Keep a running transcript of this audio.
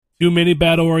Too many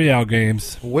Battle Royale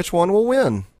games. Which one will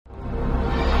win?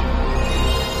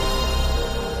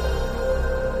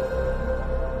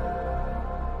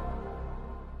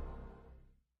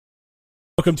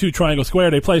 Welcome to Triangle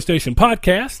Squared, a PlayStation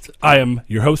podcast. I am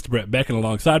your host, Brett Beck, and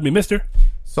alongside me, Mr.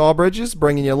 Saul Bridges,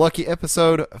 bringing you lucky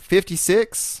episode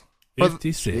 56.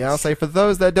 56. Yeah, I'll say for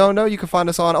those that don't know, you can find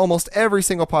us on almost every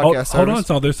single podcast service. Hold on,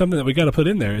 Saul. There's something that we got to put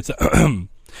in there. It's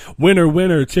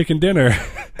winner, chicken dinner.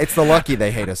 It's the lucky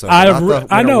they hate us over.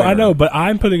 I know, but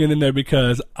I'm putting it in there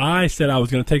because I said I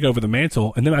was going to take over the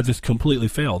mantle, and then I just completely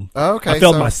failed. Okay, I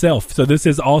failed myself. So this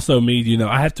is also me,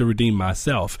 I have to redeem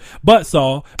myself. But,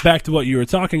 Saul, back to what you were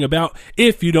talking about.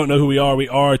 If you don't know who we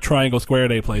are Triangle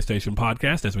Squared, a PlayStation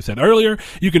podcast. As we said earlier,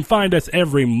 you can find us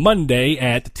every Monday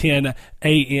at 10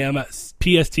 a.m.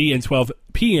 PST and 12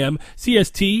 p.m.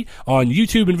 CST on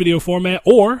YouTube in video format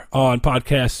or on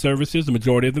podcast services. The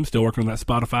majority of them still working on that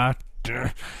Spotify.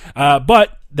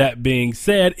 But that being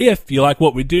said, if you like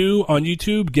what we do on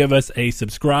YouTube, give us a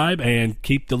subscribe and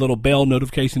keep the little bell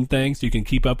notification thing so you can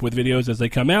keep up with videos as they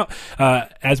come out.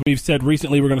 As we've said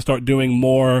recently, we're going to start doing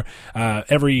more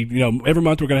every month.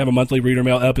 We're going to have a monthly reader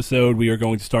mail episode. We are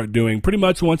going to start doing pretty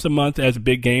much once a month as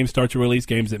big games start to release,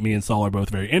 games that me and Saul are both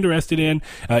very interested in,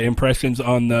 impressions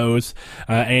on those.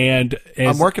 And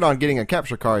I'm working on getting a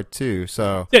capture card too.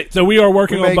 So we are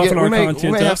working on buffing our content.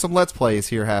 We may have some Let's Plays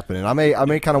here happening. I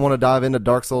may kind of want to dive into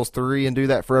Dark Souls 3 and do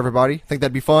that for everybody. I think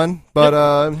that'd be fun. But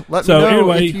let me know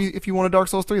anyway, if you want a Dark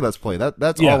Souls 3 Let's Play.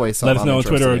 That's always something. Let us know on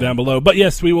Twitter or down below. But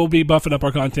yes, we will be buffing up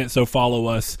our content, so follow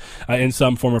us in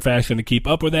some form or fashion to keep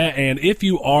up with that. And if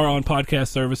you are on podcast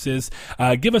services,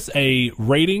 give us a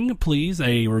rating, please,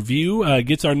 a review.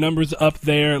 Gets our numbers up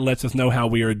there, lets us know how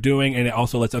we are doing, and it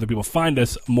also lets other people find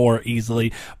us more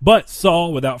easily. But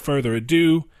Saul, without further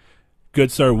ado, good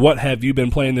sir, what have you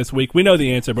been playing this week? We know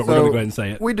the answer, but we're going to go ahead and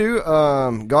say it. We do.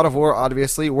 God of War,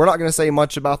 obviously. We're not going to say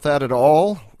much about that at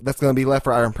all. That's going to be left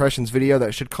for our impressions video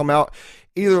that should come out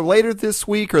either later this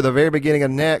week or the very beginning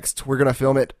of next. We're going to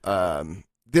film it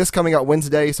this coming out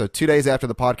Wednesday, so 2 days after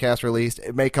the podcast released.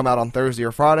 It may come out on Thursday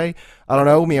or Friday. I don't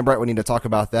know. Me and Brett would need to talk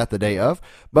about that the day of.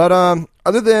 But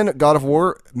other than God of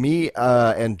War, me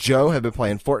and Joe have been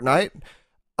playing Fortnite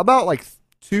about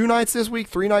 2 nights this week,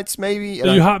 3 nights maybe.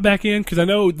 So you hop back in? Because I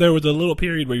know there was a little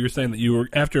period where you were saying that you were,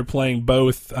 after playing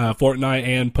both Fortnite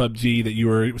and PUBG, that you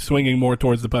were swinging more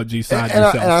towards the PUBG side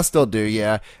yourself. And I still do,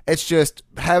 yeah. It's just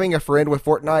having a friend with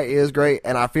Fortnite is great,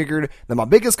 and I figured that my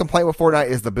biggest complaint with Fortnite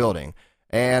is the building.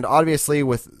 And obviously,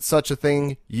 with such a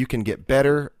thing, you can get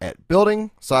better at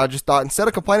building. So I just thought, instead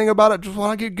of complaining about it, just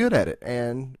want to get good at it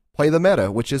and play the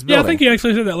meta, which is building. Yeah, I think you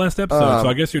actually said that last episode, so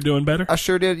I guess you're doing better. I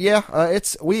sure did, yeah.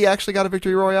 We actually got a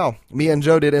victory royale. Me and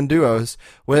Joe did in duos,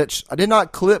 which I did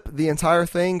not clip the entire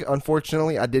thing,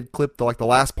 unfortunately. I did clip the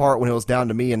last part when it was down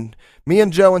to me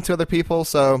and Joe and 2 other people,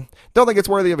 so don't think it's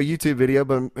worthy of a YouTube video,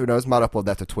 but who knows, might upload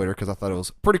that to Twitter, because I thought it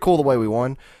was pretty cool the way we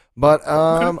won. But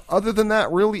other than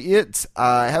that, really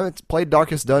I haven't played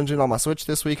Darkest Dungeon on my Switch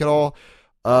this week at all.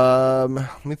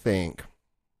 Let me think.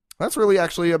 That's really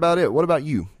actually about it. What about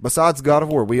you? Besides God of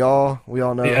War, we all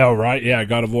know. Yeah, right. Yeah,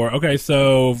 God of War. Okay,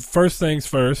 so first things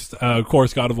first, of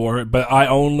course, God of War. But I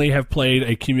only have played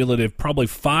a cumulative probably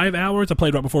 5 hours. I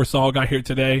played right before Saul got here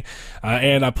today,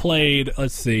 and I played.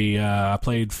 I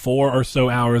played 4 or so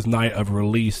hours night of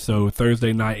release. So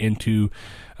Thursday night into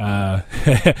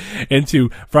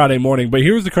Friday morning. But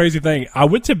here's the crazy thing: I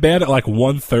went to bed at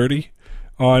 1:30.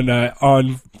 On that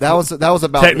was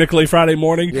about technically Friday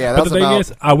morning. Yeah, but the thing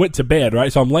is, I went to bed,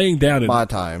 right? So I'm laying down. My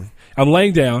time. I'm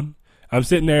laying down. I'm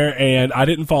sitting there, and I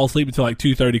didn't fall asleep until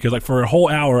 2:30 because for a whole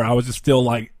hour I was just still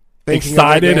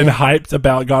excited and hyped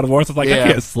about God of War. So it's I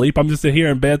can't sleep. I'm just sitting here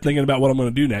in bed thinking about what I'm going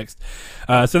to do next.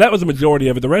 So that was the majority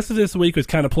of it. The rest of this week was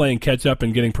kind of playing catch up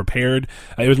and getting prepared.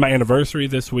 It was my anniversary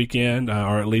this weekend,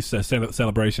 or at least a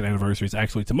celebration anniversary is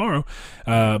actually tomorrow.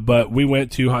 But we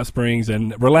went to Hot Springs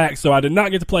and relaxed. So I did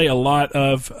not get to play a lot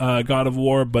of God of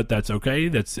War, but that's okay.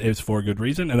 It's for a good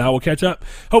reason. And I will catch up.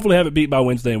 Hopefully have it beat by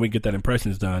Wednesday and we get that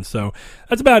impressions done. So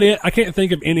that's about it. I can't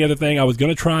think of any other thing. I was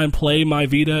going to try and play my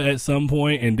Vita at some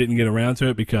point and didn't get around to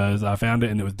it because I found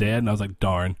it and it was dead. And I was like,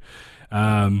 darn.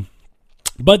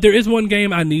 But there is one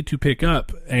game I need to pick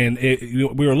up, and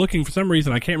we were looking for some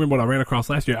reason. I can't remember what I ran across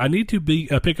last year. I need to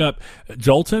pick up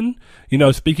Jolton.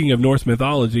 Speaking of Norse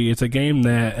mythology, it's a game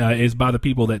that is by the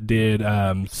people that did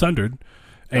Sundered,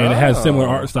 and it has similar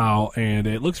art style, and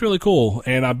it looks really cool.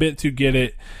 And I meant to get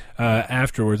it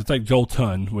afterwards. It's like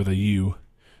Joltun with a U.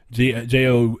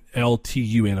 Joltun,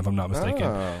 if I'm not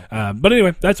mistaken. But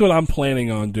anyway, that's what I'm planning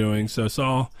on doing. So,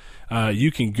 Saul,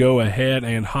 you can go ahead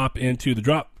and hop into the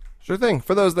drop. Sure thing.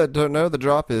 For those that don't know, the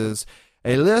drop is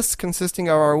a list consisting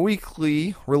of our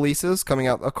weekly releases coming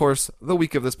out, of course, the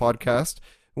week of this podcast.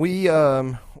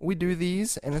 We do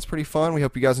these, and it's pretty fun. We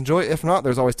hope you guys enjoy it. If not,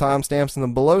 there's always timestamps in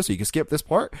them below, so you can skip this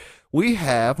part. We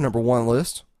have number 1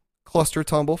 list, Cluster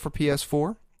Tumble for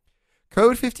PS4,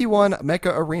 Code 51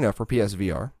 Mecha Arena for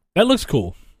PSVR. That looks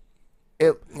cool.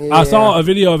 Yeah. I saw a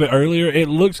video of it earlier. It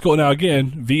looks cool. Now,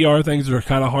 again, VR things are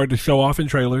kind of hard to show off in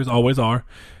trailers, always are.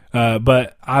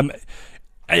 But I'm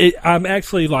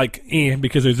actually like,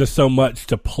 because there's just so much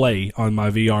to play on my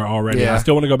VR already. Yeah. I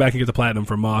still want to go back and get the Platinum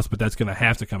for Moss, but that's going to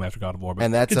have to come after God of War. But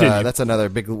and that's another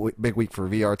big week for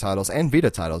VR titles and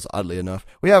Vita titles, oddly enough.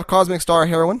 We have Cosmic Star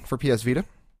Heroine for PS Vita.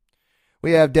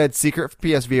 We have Dead Secret for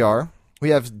PSVR. We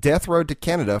have Death Road to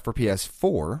Canada for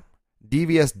PS4.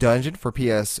 Devious Dungeon for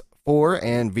PS4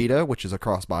 and Vita, which is a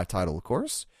cross-buy title, of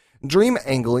course. Dream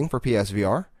Angling for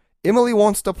PSVR. Emily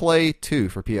Wants to Play 2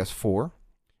 for PS4.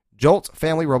 Jolt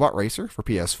Family Robot Racer for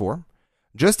PS4.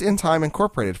 Just in Time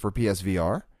Incorporated for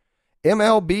PSVR.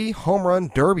 MLB Home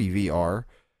Run Derby VR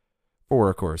for,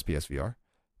 of course, PSVR.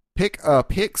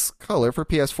 Pix Color for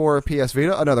PS4 and PS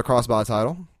Vita, another cross-buy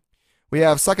title. We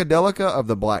have Psychedelica of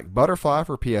the Black Butterfly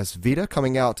for PS Vita,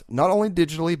 coming out not only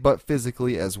digitally, but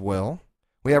physically as well.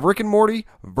 We have Rick and Morty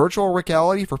Virtual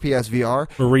Reality for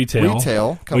PSVR. For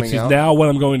retail coming which is out. now when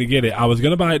I'm going to get it. I was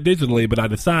going to buy it digitally, but I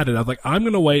decided, I was like, I'm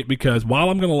going to wait because while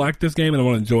I'm going to like this game and I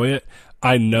want to enjoy it,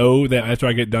 I know that after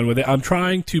I get done with it, I'm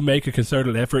trying to make a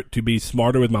concerted effort to be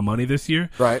smarter with my money this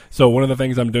year. Right. So one of the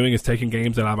things I'm doing is taking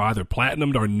games that I've either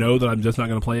platinumed or know that I'm just not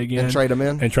going to play again. And trade them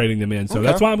in. And trading them in. So Okay.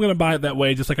 that's why I'm going to buy it that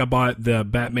way, just like I bought the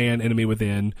Batman Enemy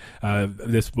Within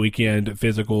this weekend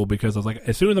physical, because I was like,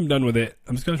 as soon as I'm done with it,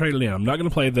 I'm just going to trade it in. I'm not going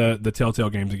to play the Telltale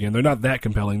games again. They're not that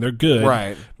compelling. They're good.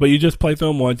 Right. But you just play through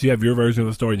them once, you have your version of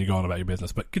the story, and you go on about your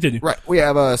business. But continue. Right. We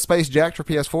have Space Jack for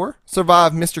PS4.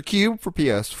 Survive Mr. Cube for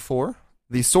PS4.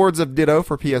 The Swords of Ditto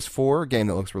for PS4, a game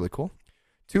that looks really cool.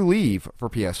 To Leave for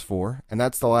PS4, and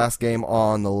that's the last game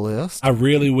on the list. I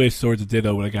really wish Swords of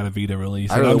Ditto would have got a Vita release.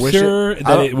 I really I'm wish sure it-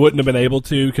 that it wouldn't have been able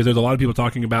to, because there's a lot of people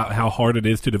talking about how hard it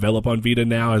is to develop on Vita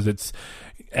now as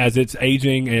it's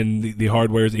aging and the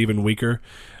hardware is even weaker.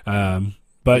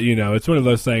 But, you know, it's one of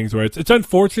those things where it's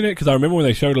unfortunate, because I remember when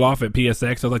they showed it off at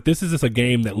PSX, I was like, this is just a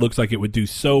game that looks like it would do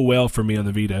so well for me on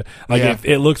the Vita. Like, Yeah.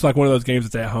 it looks like one of those games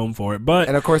that's at home for it. But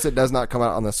And of course, it does not come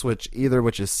out on the Switch either,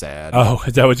 which is sad. oh,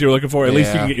 is that what you were looking for? At least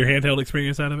you Yeah. can get your handheld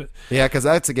experience out of it. Yeah, because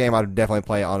that's a game I'd definitely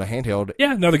play on a handheld.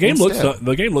 Yeah, no, the game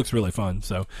Instead. looks really fun.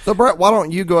 So So, Brett, why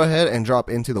don't you go ahead and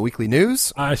drop into the weekly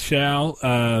news? I shall.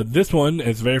 This one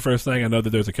is the very first thing. I know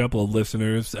that there's a couple of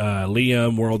listeners,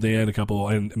 Liam, World End, a couple,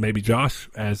 and maybe Josh,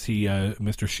 as he,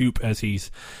 Mr. Shoop, as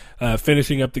he's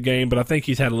finishing up the game, but I think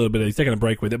he's had a little bit. He's taking a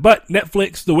break with it. But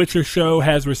Netflix, The Witcher show,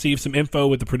 has received some info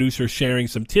with the producers sharing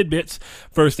some tidbits.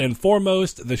 First and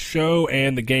foremost, the show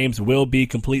and the games will be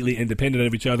completely independent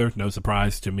of each other. No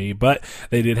surprise to me, but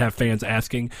they did have fans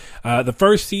asking. The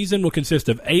first season will consist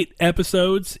of 8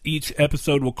 episodes. Each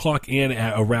episode will clock in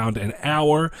at around an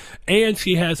hour, and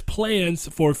she has plans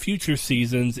for future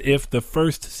seasons if the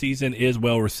first season is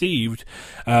well received.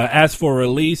 As for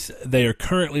release, they are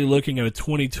currently looking at a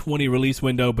 2020 release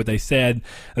window, but they said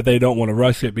that they don't want to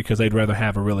rush it because they'd rather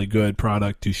have a really good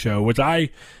product to show, which I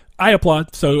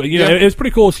applaud. So, you know, Yeah. it's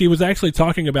pretty cool. She was actually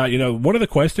talking about, you know, one of the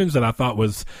questions that I thought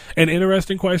was an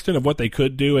interesting question of what they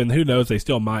could do, and who knows, they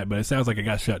still might, but it sounds like it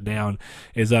got shut down,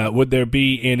 is would there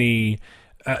be any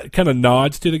kind of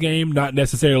nods to the game, not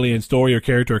necessarily in story or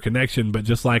character or connection, but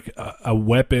just like a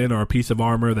weapon or a piece of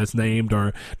armor that's named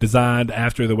or designed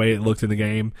after the way it looks in the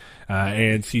game.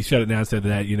 And she shut it down and said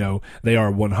that, you know, they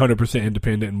are 100%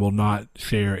 independent and will not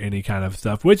share any kind of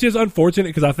stuff, which is unfortunate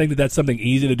because I think that that's something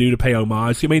easy to do to pay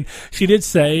homage. I mean, she did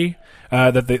say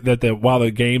that while the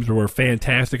games were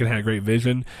fantastic and had a great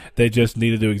vision, they just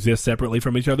needed to exist separately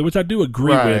from each other, which I do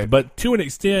agree Right. with. But to an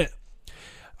extent,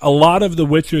 a lot of The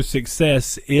Witcher's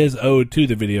success is owed to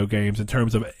the video games in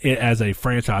terms of it as a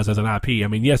franchise, as an IP. I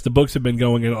mean, yes, the books have been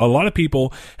going, and a lot of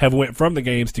people have went from the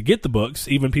games to get the books.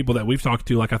 Even people that we've talked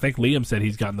to, like I think Liam said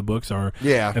he's gotten the books, or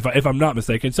Yeah. if I'm not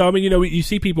mistaken. So I mean, you know, you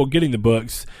see people getting the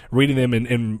books, reading them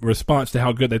in response to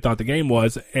how good they thought the game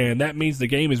was, and that means the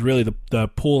game is really the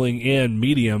pulling in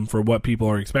medium for what people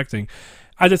are expecting.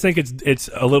 I just think it's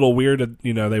a little weird that,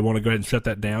 you know, they want to go ahead and shut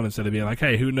that down instead of being like,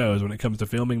 hey, who knows, when it comes to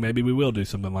filming, maybe we will do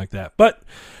something like that. But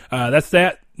that's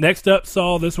that. Next up,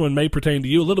 Saul, this one may pertain to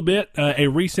you a little bit. A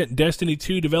recent Destiny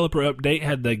 2 developer update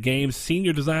had the game's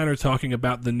senior designer talking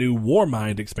about the new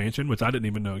Warmind expansion, which I didn't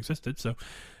even know existed. So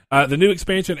the new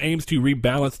expansion aims to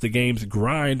rebalance the game's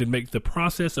grind and make the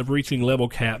process of reaching level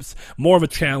caps more of a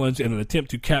challenge in an attempt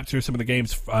to capture some of the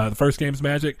game's the first game's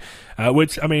magic,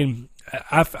 which, I mean,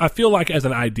 I feel like as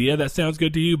an idea that sounds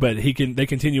good to you, but they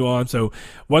continue on. So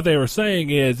what they were saying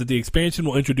is that the expansion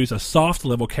will introduce a soft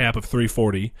level cap of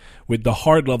 340, with the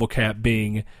hard level cap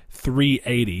being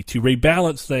 380. To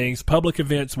rebalance things, public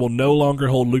events will no longer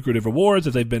hold lucrative rewards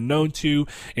as they've been known to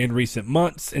in recent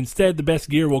months. Instead, the best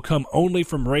gear will come only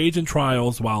from raids and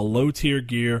trials, while low-tier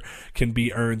gear can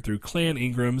be earned through clan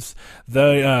Ingrams.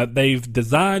 They've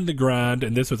designed the grind,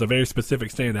 and this was a very specific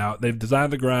standout, they've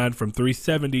designed the grind from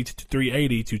 370 to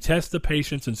 380 to test the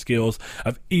patience and skills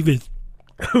of even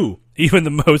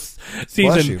the most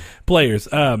seasoned players.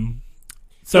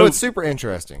 So it's super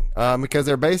interesting because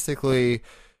they're basically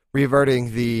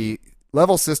reverting the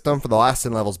level system for the last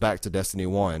 10 levels back to Destiny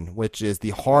 1, which is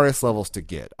the hardest levels to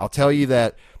get. I'll tell you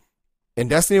that in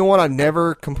Destiny 1, I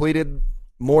never completed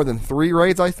more than 3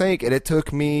 raids, I think, and it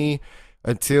took me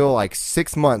until like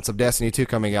 6 months of Destiny 2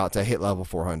 coming out to hit level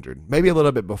 400. Maybe a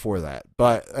little bit before that.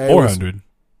 But 400?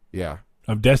 Yeah.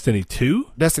 Of Destiny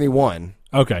 2? Destiny 1.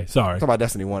 Okay, sorry. I'm talking about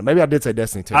Destiny 1. Maybe I did say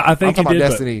Destiny 2. I think I'm talking you about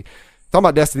did, Destiny. Talking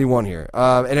about Destiny 1 here.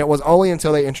 And it was only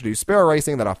until they introduced Sparrow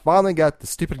Racing that I finally got the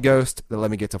stupid ghost that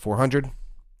let me get to 400.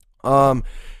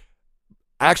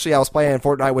 Actually, I was playing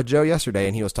Fortnite with Joe yesterday,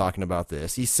 and he was talking about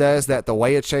this. He says that the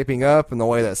way it's shaping up and the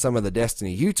way that some of the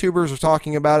Destiny YouTubers are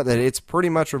talking about it, that it's pretty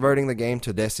much reverting the game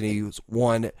to Destiny's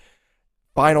 1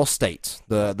 final state,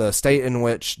 the state in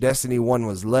which Destiny 1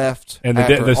 was left, and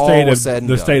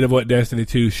the state of what Destiny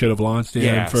 2 should have launched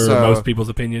in for most people's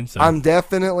opinion. So. I'm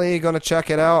definitely going to check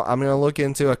it out. I'm going to look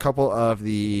into a couple of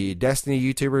the Destiny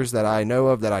YouTubers that I know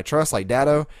of that I trust, like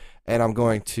Datto, and I'm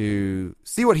going to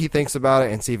see what he thinks about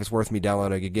it and see if it's worth me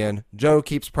downloading again. Joe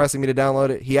keeps pressing me to download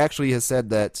it. He actually has said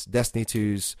that Destiny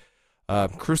 2's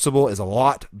Crucible is a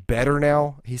lot better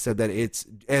now. He said that it's,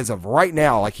 as of right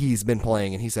now, like he's been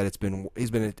playing, and he said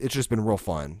it's just been real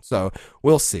fun. So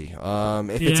we'll see.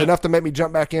 If it's enough to make me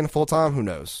jump back in full time, who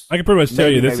knows? I can pretty much tell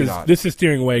you this is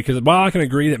steering away, because while I can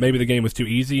agree that maybe the game was too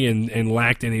easy and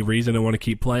lacked any reason to want to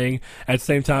keep playing, at the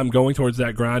same time, going towards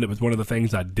that grind, it was one of the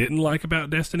things I didn't like about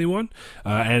Destiny 1,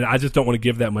 and I just don't want to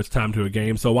give that much time to a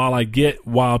game. So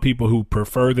while people who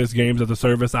prefer this games as a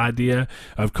service idea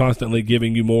of constantly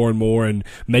giving you more and more and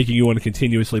making you want to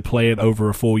continuously play it over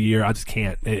a full year, I just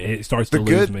can't. It starts to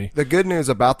lose me. The good news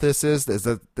about this is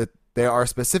that they are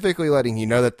specifically letting you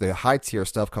know that the high tier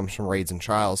stuff comes from raids and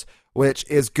trials, which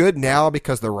is good now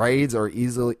because the raids are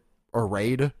easily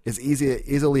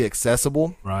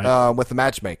accessible with the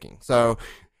matchmaking. So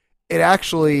it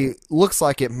actually looks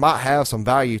like it might have some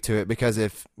value to it, because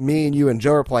if me and you and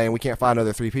Joe are playing, we can't find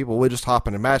other 3 people, we'll just hop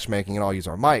into matchmaking and all use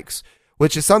our mics,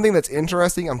 which is something that's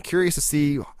interesting. I'm curious to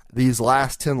see these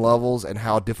last 10 levels and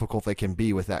how difficult they can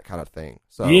be with that kind of thing.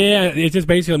 So yeah, it just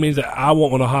basically means that I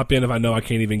won't want to hop in if I know I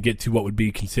can't even get to what would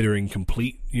be considering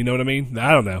complete. You know what I mean?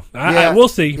 I don't know. We'll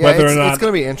see whether or not. It's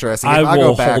going to be interesting. If I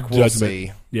go back, we'll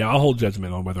see. Yeah, I'll hold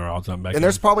judgment on whether I'll jump back. And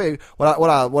there's probably what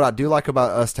I do like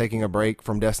about us taking a break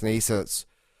from Destiny, since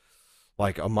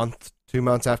like a month, 2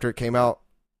 months after it came out.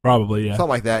 Probably, yeah. Something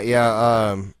like that,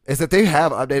 yeah. Is that they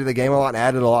have updated the game a lot and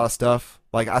added a lot of stuff.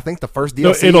 Like, I think the first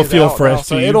DLC it'll feel fresh now,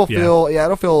 so to you. It'll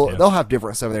feel, they'll have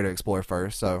different stuff there to explore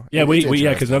first. So yeah,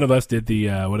 because none of us did the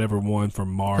whatever one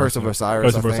from Mars. Curse of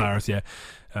Osiris, yeah.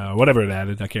 Whatever it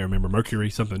added, I can't remember. Mercury,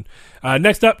 something.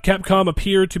 Next up, Capcom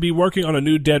appeared to be working on a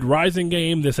new Dead Rising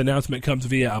game. This announcement comes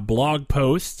via a blog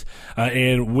post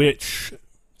in which...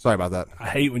 Sorry about that. I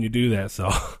hate when you do that,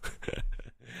 so...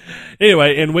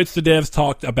 Anyway, in which the devs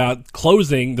talked about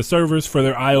closing the servers for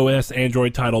their iOS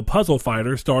Android title Puzzle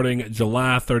Fighter starting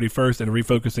July 31st and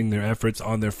refocusing their efforts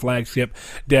on their flagship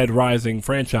Dead Rising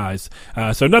franchise.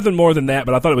 So nothing more than that,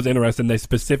 but I thought it was interesting. They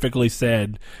specifically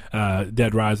said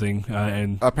Dead Rising.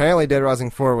 And apparently Dead Rising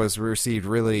 4 was received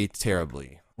really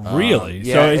terribly. Really?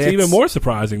 Yeah, so it's even more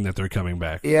surprising that they're coming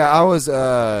back. Yeah,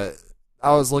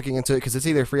 I was looking into it because it's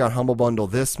either free on Humble Bundle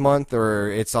this month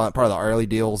or it's on part of the early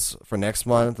deals for next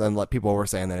month. And people were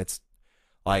saying that it's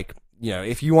like,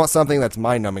 if you want something that's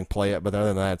mind-numbing, play it. But other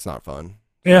than that, it's not fun.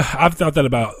 Yeah, I've thought that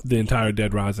about the entire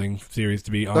Dead Rising series,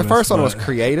 to be honest. The first one was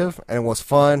creative and it was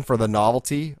fun for the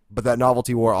novelty, but that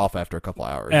novelty wore off after a couple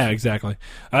hours. Yeah, exactly.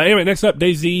 Anyway, next up,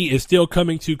 DayZ is still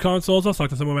coming to consoles. I was talking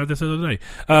to someone about this the other day.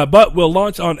 But will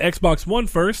launch on Xbox One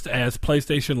first, as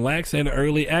PlayStation lacks an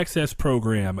early access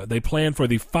program. They plan for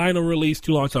the final release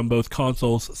to launch on both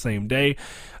consoles same day.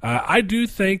 I do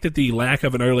think that the lack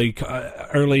of an early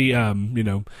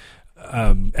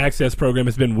access program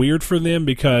has been weird for them,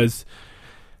 because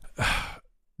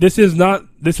This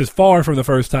is far from the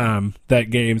first time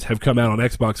that games have come out on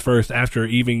Xbox first after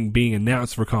even being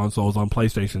announced for consoles on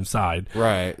PlayStation side.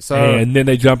 Right. So and then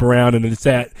they jump around and it's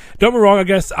that. Don't get me wrong, I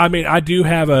guess, I mean, I do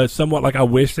have a somewhat like I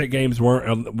wish that games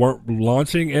weren't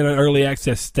launching in an early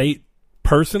access state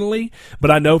personally, but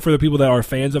I know for the people that are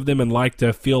fans of them and like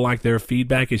to feel like their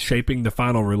feedback is shaping the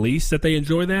final release that they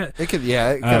enjoy that. it could,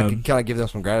 it kind of give them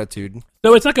some gratitude.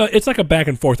 So it's like a back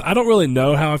and forth. I don't really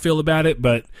know how I feel about it,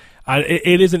 but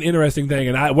it is an interesting thing,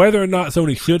 and whether or not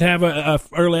Sony should have a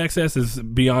early access is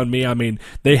beyond me. I mean,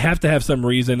 they have to have some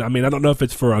reason. I mean, I don't know if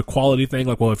it's for a quality thing,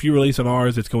 like, well, if you release on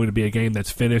ours, it's going to be a game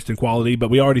that's finished in quality,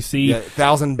 but we already see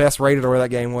 1,000 best rated or where that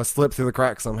game was slipped through the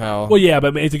cracks somehow. Well, yeah,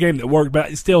 but it's a game that worked,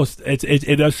 but still,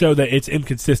 it does show that it's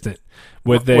inconsistent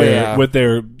with their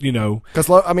Because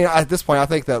at this point, I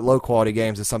think that low quality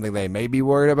games is something they may be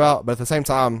worried about, but at the same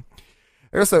time,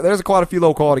 there's quite a few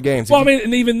low quality games. Well, I mean,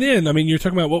 and even then, I mean, you're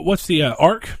talking about what's the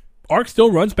Ark? Ark still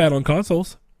runs bad on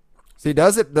consoles. See,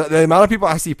 does it? The amount of people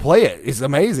I see play it is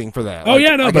amazing for that. Oh,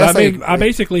 yeah, no, but I mean, I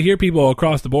basically hear people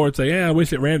across the board say, "Yeah, I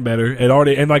wish it ran better." It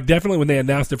already, and like definitely when they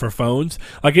announced it for phones,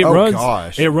 like it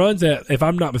runs at, if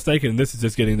I'm not mistaken, this is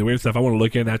just getting the weird stuff. I want to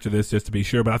look in after this just to be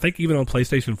sure, but I think even on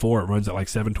PlayStation 4 it runs at like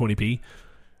 720p.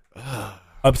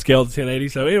 Upscaled to 1080.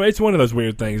 So anyway, it's one of those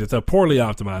weird things. It's a poorly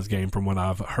optimized game from what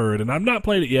I've heard, and I've not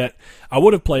played it yet. I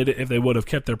would have played it if they would have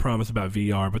kept their promise about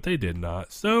VR, but they did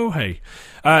not. So hey,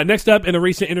 next up, in a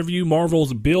recent interview,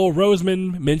 Marvel's Bill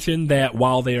Roseman mentioned that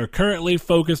while they are currently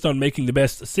focused on making the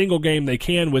best single game they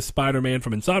can with Spider-Man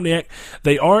from Insomniac,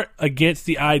 they aren't against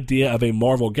the idea of a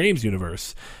Marvel Games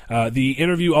universe. The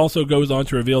interview also goes on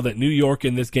to reveal that New York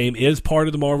in this game is part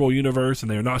of the Marvel universe, and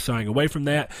they are not shying away from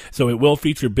that. So it will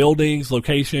feature buildings,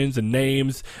 locations, and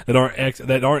names that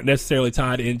aren't necessarily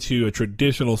tied into a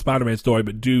traditional Spider-Man story,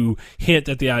 but do hint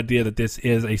at the idea that this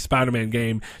is a Spider-Man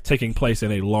game taking place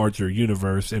in a larger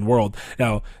universe and world.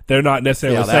 Now, they're not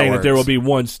necessarily saying that there will be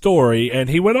one story, and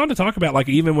he went on to talk about, like,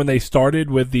 even when they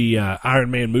started with the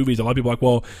Iron Man movies, a lot of people are like,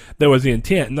 well, there was the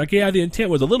intent. And like, yeah, the intent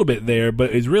was a little bit there,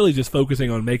 but it's really just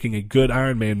focusing on making a good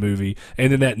Iron Man movie,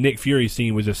 and then that Nick Fury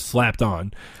scene was just slapped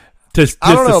on.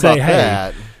 I don't know about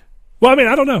that. Well, I mean,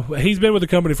 I don't know. He's been with the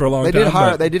company for a long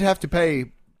time. They did have to pay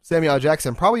Samuel L.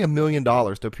 Jackson probably $1 million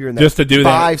to appear in that just to do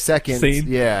 5 seconds scene.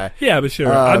 Yeah, but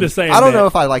sure. I'm just saying. I don't know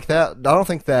if I like that. I don't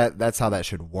think that's how that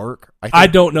should work. I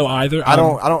don't know either. I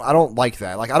don't like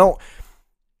that. Like, I don't.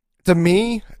 To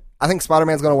me, I think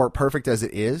Spider-Man's going to work perfect as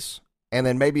it is, and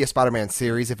then maybe a Spider-Man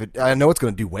series I know it's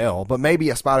going to do well, but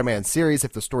maybe a Spider-Man series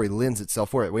if the story lends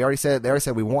itself for it. They already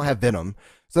said we won't have Venom,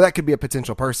 so that could be a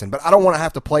potential person. But I don't want to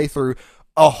have to play through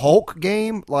a Hulk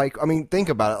game. Like, I mean, think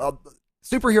about it.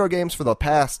 Superhero games for the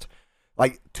past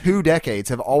 2 decades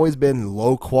have always been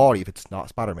low quality if it's not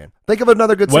Spider-Man. Think of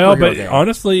another good superhero game.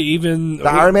 Honestly, even the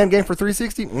Iron Man game for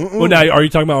 360. Well, now, are you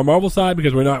talking about our Marvel side?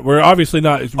 Because we're obviously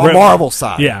not on Marvel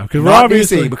side. Yeah, because we're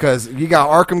obviously DC, because you got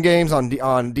Arkham games on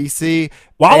DC.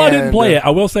 While I didn't play it, I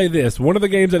will say this: one of the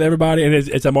games that everybody, and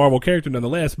it's a Marvel character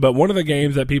nonetheless, but one of the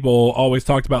games that people always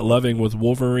talked about loving was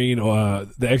Wolverine,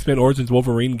 the X-Men Origins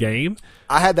Wolverine game.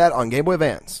 I had that on Game Boy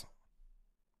Advance.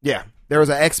 Yeah. There was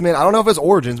an X-Men. I don't know if it was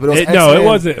Origins, but it was X-Men. No, it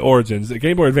wasn't Origins. The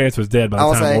Game Boy Advance was dead by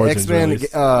the time Origins released.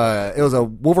 It was a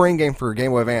Wolverine game for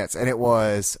Game Boy Advance, and it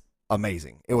was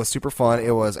amazing. It was super fun.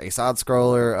 It was a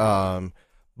side-scroller.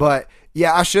 But,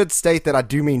 yeah, I should state that I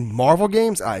do mean Marvel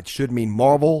games. I should mean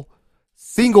Marvel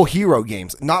single-hero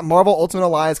games, not Marvel Ultimate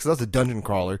Alliance, because that's a dungeon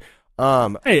crawler.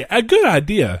 Hey, a good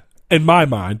idea. In my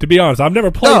mind, to be honest, I've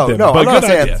never played them. No, but I'm not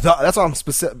saying that's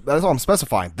what I'm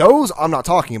specifying. Those I'm not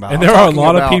talking about. And there are a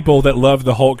lot of people that love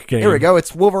the Hulk game. Here we go.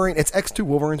 It's Wolverine. It's X2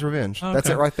 Wolverine's Revenge. Okay. That's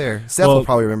it right there. Seth will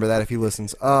probably remember that if he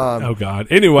listens. Oh God.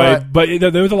 Anyway, but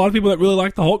there was a lot of people that really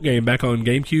liked the Hulk game back on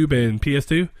GameCube and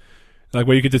PS2. Like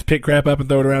where you could just pick crap up and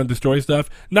throw it around and destroy stuff.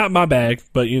 Not my bag,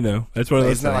 but that's one of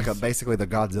those. Isn't that like basically the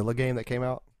Godzilla game that came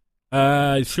out?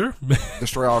 Sure.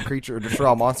 Destroy all creatures, destroy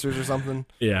all monsters or something.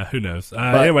 Yeah, who knows?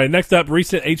 Anyway, next up,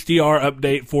 recent HDR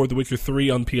update for The Witcher 3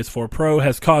 on PS4 Pro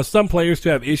has caused some players to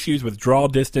have issues with draw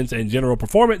distance and general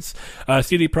performance.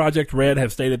 CD Projekt Red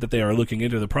have stated that they are looking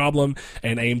into the problem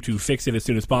and aim to fix it as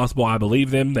soon as possible. I believe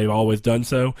them. They've always done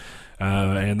so.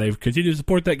 And they've continued to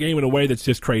support that game in a way that's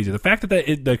just crazy. The fact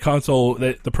that the console,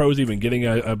 that the Pro's even getting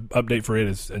a update for it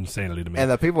is insanity to me.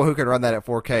 And the people who can run that at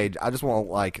 4K, I just want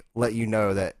to let you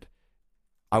know that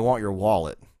I want your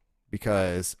wallet,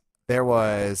 because there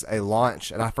was a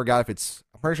launch, and I forgot I'm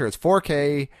pretty sure it's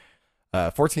 4K,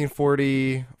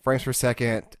 1440 frames per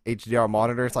second HDR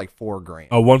monitor. It's like $4,000.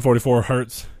 Oh, 144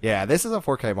 hertz. Yeah, this is a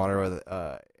 4K monitor with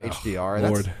HDR.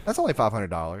 And that's only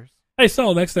 $500. Hey,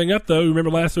 so next thing up, though, remember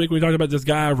last week we talked about this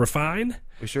guy, Refine?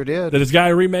 We sure did. The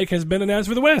Disgaea remake has been announced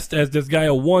for the West as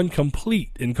Disgaea 1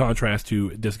 Complete, in contrast to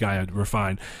Disgaea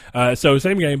Refined. So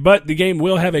same game, but the game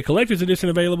will have a collector's edition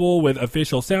available with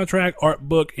official soundtrack, art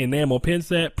book, enamel pin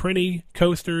set, printy,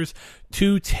 coasters,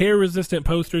 2 tear-resistant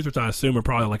posters, which I assume are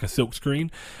probably like a silk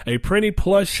screen, a printy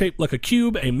plush shaped like a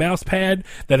cube, a mouse pad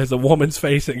that has a woman's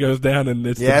face that goes down, and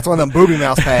it's it's one of them booby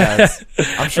mouse pads.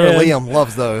 I'm sure Liam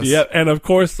loves those. Yep, and of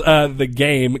course the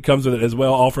game comes with it as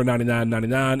well, all for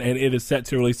 $99.99, and it is set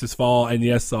to release this fall. And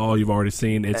yes, Saul, you've already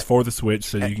seen it's for the Switch,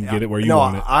 so you can get it where you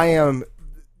want it.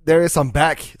 There is some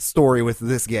backstory with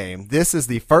this game. This is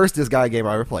the first Disgaea game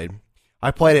I ever played.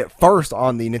 I played it first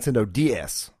on the Nintendo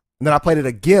DS. And then I played it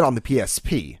again on the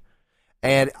PSP,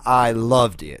 and I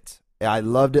loved it. I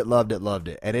loved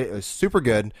it. And it was super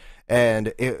good, and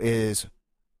it is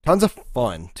tons of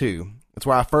fun, too. That's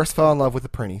where I first fell in love with the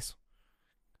printies.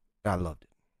 I loved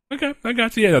it. Okay, I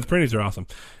got you. Yeah, the printies are awesome.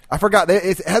 I forgot. It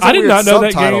has a I did weird not know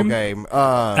that subtitle game.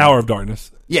 Hour of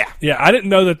Darkness. Yeah. Yeah, I didn't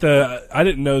know that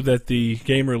the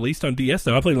game released on DS,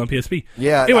 though. I played it on PSP.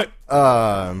 Yeah. Anyway.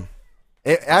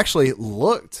 It actually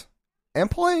looked and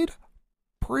played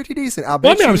pretty decent.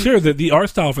 I'm sure that the art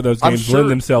style for those games lend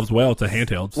themselves well to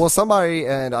handhelds. Well, somebody,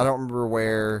 and I don't remember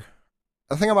where,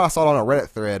 I think I might have saw it on a Reddit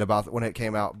thread about when it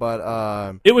came out,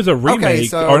 but it was a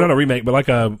remake, or not a remake, but like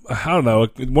I don't know,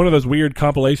 one of those weird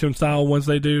compilation style ones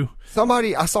they do.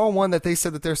 I saw one that they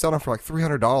said that they're selling for like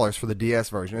 $300 for the DS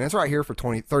version, and it's right here for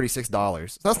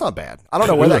 $36. So that's not bad. I don't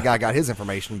know where that guy got his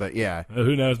information, but yeah.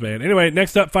 Who knows, man. Anyway,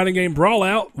 next up, fighting game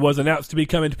Brawlout was announced to be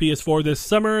coming to PS4 this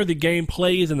summer. The game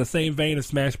plays in the same vein as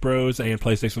Smash Bros. And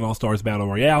PlayStation All-Stars Battle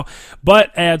Royale,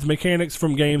 but adds mechanics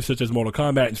from games such as Mortal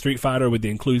Kombat and Street Fighter with the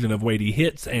inclusion of weighty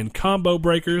hits and combo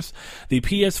breakers. The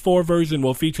PS4 version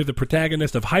will feature the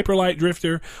protagonist of Hyper Light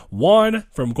Drifter, Juan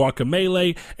from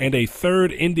Guacamelee, and a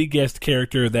third indie guest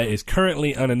character that is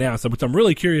currently unannounced, which I'm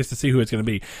really curious to see who it's going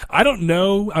to be. I don't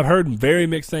know. I've heard very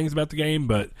mixed things about the game,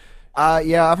 but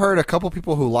I've heard a couple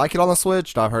people who like it on the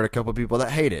Switch, and I've heard a couple people that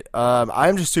hate it.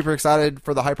 I'm just super excited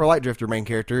for the Hyper Light Drifter main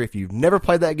character. If you've never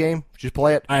played that game, just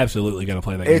play it. I absolutely going to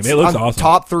play that game. It looks awesome.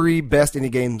 Top 3 best indie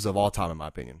games of all time, in my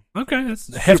opinion. Okay,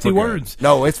 that's hefty words.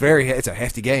 No, it's a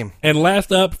hefty game. And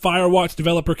last up, Firewatch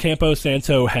developer Campo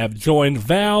Santo have joined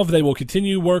Valve. They will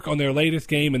continue work on their latest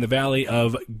game in the Valley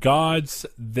of Gods.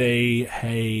 They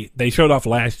showed off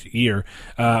last year,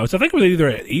 which I think was either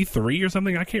at E3 or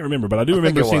something. I can't remember, but I do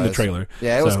remember seeing the trailer.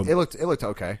 Yeah, it looked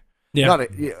okay. Yeah.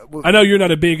 I know you're not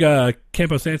a big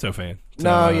Campo Santo fan. So,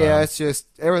 no, it's just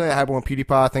everything that happened with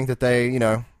PewDiePie. I think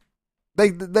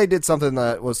that they did something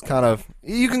that was kind of,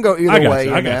 you can go either way.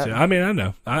 I got you. I mean, I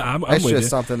know. I'm it's with just you.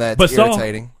 Something that's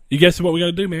irritating. Saul, you guess what we got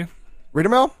to do, man? Read a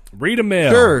mail? Read a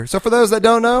mail. Sure. So for those that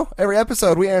don't know, every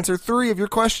episode we answer 3 of your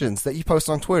questions that you post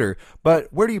on Twitter. But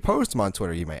where do you post them on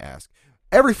Twitter, you may ask?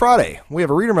 Every Friday, we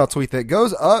have a reader mail tweet that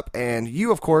goes up, and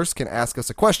you, of course, can ask us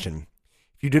a question.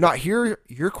 If you do not hear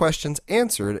your questions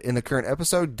answered in the current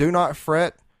episode, do not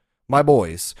fret, my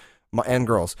boys and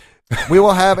girls. We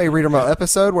will have a reader mail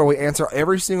episode where we answer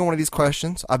every single one of these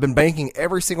questions. I've been banking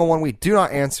every single one we do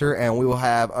not answer, and we will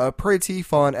have a pretty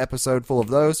fun episode full of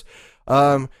those.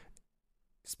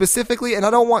 Specifically, and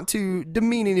I don't want to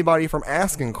demean anybody from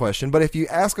asking a question, but if you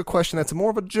ask a question that's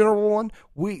more of a general one,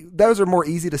 those are more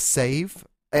easy to save.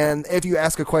 And if you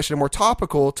ask a question more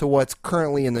topical to what's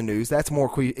currently in the news, that's a more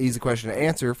easy question to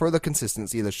answer for the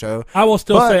consistency of the show. I will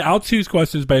still say I'll choose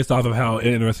questions based off of how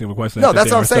interesting of a question. No, that's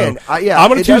what I'm saying. So I'm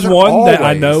going to choose one that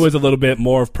I know is a little bit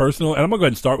more personal, and I'm going to go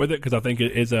ahead and start with it because I think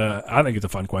it's a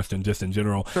fun question just in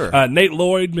general. Sure. Nate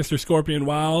Lloyd, Mr. Scorpion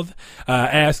Wild,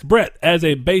 asked, Brett, as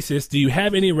a bassist, do you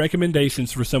have any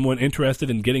recommendations for someone interested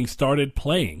in getting started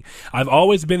playing? I've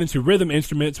always been into rhythm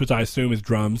instruments, which I assume is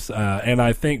drums, and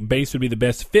I think bass would be the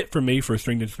best fit for me for a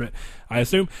stringed instrument, I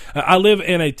assume. I live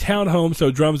in a townhome,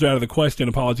 so drums are out of the question.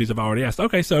 Apologies, I've already asked.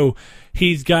 Okay, so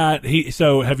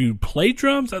so have you played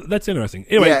drums? That's interesting.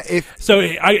 Anyway,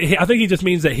 I think he just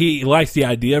means that he likes the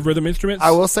idea of rhythm instruments.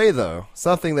 I will say, though,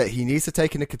 something that he needs to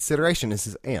take into consideration is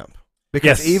his amp.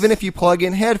 Because even if you plug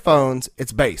in headphones,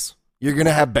 it's bass. You're going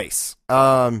to have bass.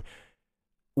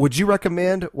 Would you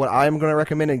recommend what I'm going to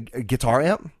recommend, a guitar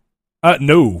amp?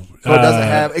 No. So it doesn't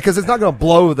have, because it's not going to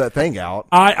blow that thing out.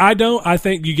 I don't. I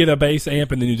think you get a bass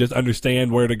amp and then you just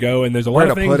understand where to go. And there's a lot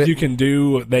of things you can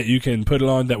do that you can put it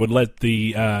on that would let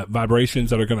the vibrations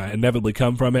that are going to inevitably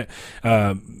come from it,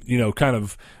 kind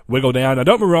of wiggle down. Now,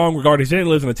 don't be wrong, regarding he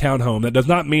lives in a townhome. That does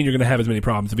not mean you're going to have as many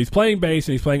problems. If he's playing bass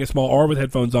and he's playing it small or with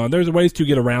headphones on, there's ways to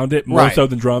get around it more so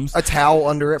than drums. A towel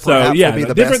under it perhaps would be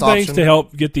the different best things option. to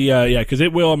help get the, because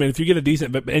it will, if you get a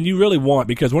decent, and you really want,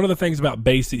 because one of the things about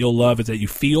bass that you'll love love is that you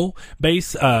feel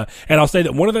bass. And I'll say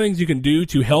that one of the things you can do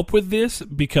to help with this,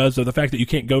 because of the fact that you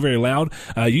can't go very loud,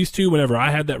 used to, whenever I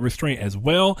had that restraint as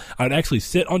well, I'd actually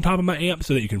sit on top of my amp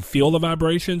so that you can feel the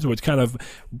vibrations, which kind of,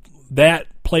 that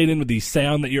played in with the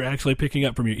sound that you're actually picking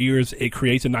up from your ears, it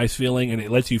creates a nice feeling, and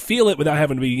it lets you feel it without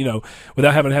having to be,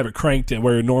 without having to have it cranked, and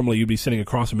where normally you'd be sitting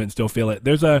across from it and still feel it.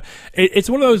 It's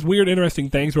one of those weird, interesting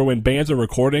things where when bands are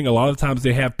recording, a lot of times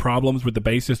they have problems with the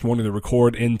bassist wanting to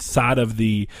record inside of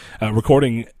the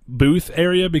recording booth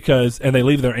area and they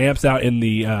leave their amps out in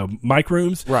the mic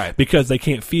rooms, right? Because they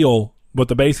can't feel what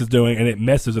the bass is doing, and it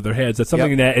messes with their heads. That's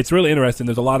something that it's really interesting.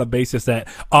 There's a lot of bassists that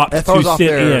opt it throws to off sit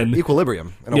their in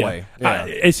equilibrium in a way. Yeah.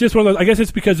 It's just one of those. I guess it's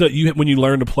because when you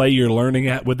learn to play, you're learning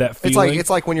with that feeling. It's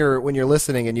like when you're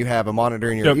listening and you have a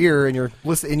monitor in your ear and you're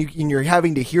listening and you're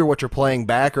having to hear what you're playing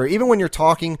back, or even when you're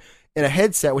talking in a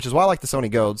headset, which is why I like the Sony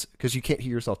Golds, because you can't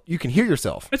hear yourself. You can hear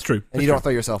yourself. That's true. And you don't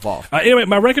throw yourself off. Anyway,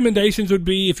 my recommendations would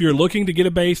be, if you're looking to get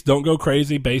a bass, don't go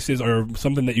crazy. Basses are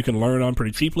something that you can learn on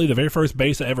pretty cheaply. The very first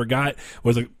bass I ever got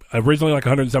was originally like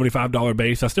 $175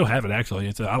 bass. I still have it, actually.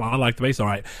 I like the bass all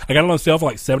right. I got it on sale for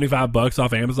like $75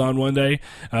 off Amazon one day,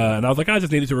 and I was like, I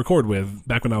just needed to record with,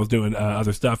 back when I was doing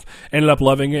other stuff. Ended up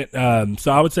loving it.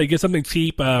 So I would say get something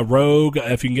cheap, Rogue,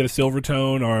 if you can get a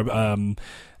Silvertone, or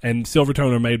and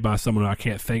Silvertone are made by someone I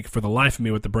can't think for the life of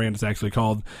me what the brand is actually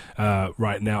called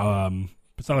right now.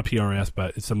 It's not a PRS,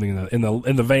 but it's something in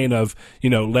the vein of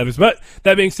letters. But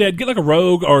that being said, get like a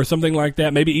Rogue or something like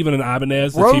that. Maybe even an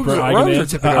Ibanez. Rogues are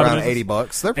typically around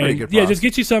 $80. They're pretty good. Yeah, just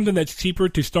get you something that's cheaper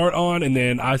to start on, and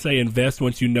then I say invest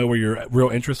once you know where your real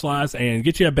interest lies, and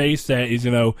get you a bass that is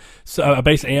a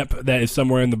bass amp that is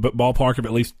somewhere in the ballpark of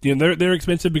at least they're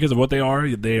expensive because of what they are.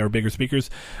 They are bigger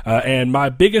speakers. And my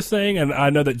biggest thing, and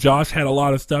I know that Josh had a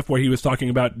lot of stuff where he was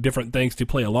talking about different things to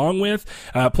play along with.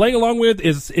 Playing along with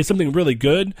is something really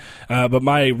good. But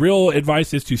my real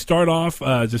advice is to start off,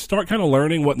 just start kind of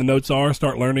learning what the notes are,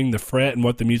 start learning the fret and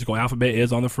what the musical alphabet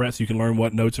is on the fret, so you can learn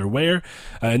what notes are where,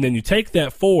 and then you take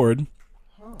that forward.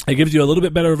 It gives you a little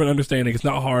bit better of an understanding. It's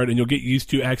not hard, and you'll get used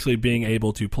to actually being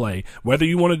able to play. Whether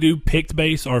you want to do picked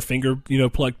bass or finger,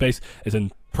 plucked bass is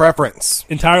in preference.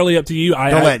 Entirely up to you.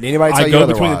 Don't let anybody tell you go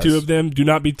otherwise. Between the two of them. Do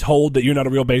not be told that you're not a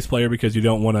real bass player because you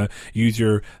don't want to use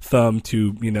your thumb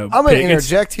to, I'm going to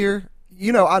interject here.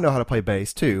 I know how to play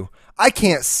bass too. I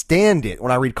can't stand it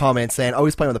when I read comments saying, "Oh,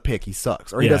 he's playing with a pick. He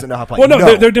sucks," or "He doesn't know how to play." Well,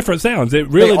 no, they're different sounds. It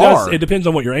really does. It depends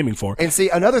on what you're aiming for. And see,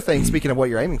 another thing. Speaking of what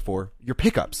you're aiming for, your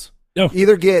pickups. No.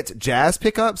 Either get jazz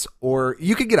pickups, or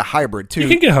you could get a hybrid too. You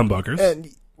can get humbuckers. I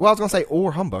was going to say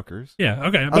or humbuckers. Yeah.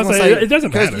 Okay. I was going to say it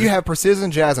doesn't matter because you have precision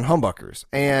jazz and humbuckers,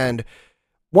 and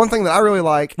one thing that I really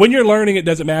like... When you're learning, it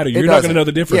doesn't matter. You're not going to know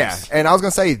the difference. Yeah, and I was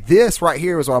going to say, this right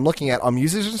here is what I'm looking at on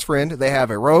Musician's Friend. They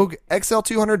have a Rogue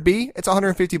XL200B. It's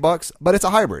 $150, but it's a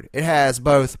hybrid. It has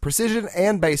both precision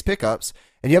and bass pickups,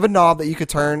 and you have a knob that you could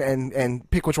turn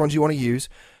and pick which ones you want to use.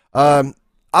 I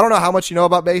don't know how much you know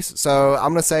about bass, so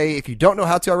I'm going to say, if you don't know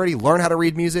how to already, learn how to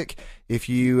read music. If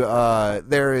you,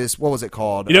 there is, what was it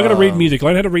called? You're not going to read music.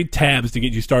 Learn how to read tabs to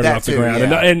get you started off the ground.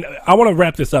 Yeah. And I want to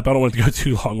wrap this up. I don't want it to go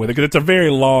too long with it because it's a very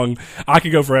long, I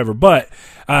could go forever. But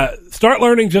start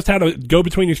learning just how to go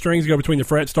between your strings, go between the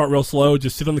frets, start real slow.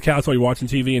 Just sit on the couch while you're watching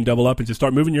TV and double up and just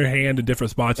start moving your hand in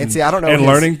different spots. And see, I don't know and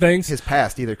learning things. His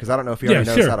past either, because I don't know if he already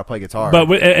knows how to play guitar.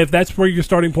 But if that's where your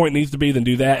starting point needs to be, then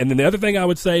do that. And then the other thing I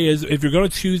would say is, if you're going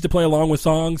to choose to play along with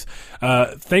songs,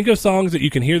 think of songs that you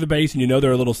can hear the bass and you know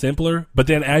they're a little simpler. But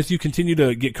then as you continue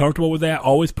to get comfortable with that,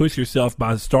 always push yourself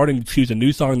by starting to choose a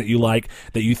new song that you like,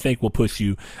 that you think will push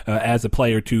you as a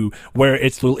player to where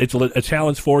it's a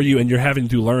challenge for you, and you're having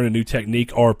to learn a new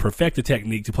technique or perfect a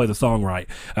technique to play the song right.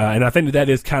 And I think that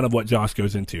is kind of what Josh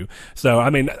goes into. So,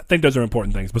 I think those are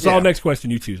important things. But next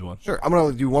question, you choose one. Sure. I'm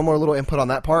going to do one more little input on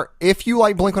that part. If you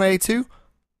like Blink-182,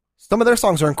 some of their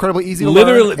songs are incredibly easy to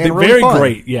learn. And really very fun.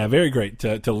 Great. Yeah, very great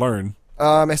to learn.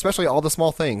 Especially All the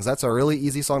Small Things. That's a really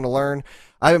easy song to learn.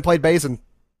 I haven't played bass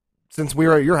since we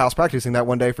were at your house practicing that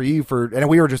one day and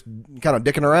we were just kind of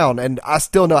dicking around, and I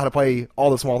still know how to play All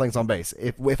the Small Things on bass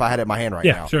if I had it in my hand right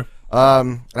now. Yeah, sure.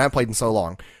 And I haven't played in so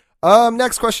long.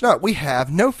 Next question up, we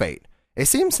have No Fate. It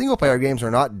seems single-player games are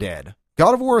not dead.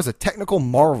 God of War is a technical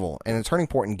marvel and a turning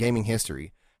point in gaming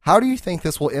history. How do you think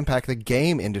this will impact the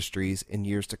game industries in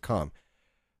years to come?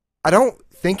 I don't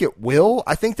think it will.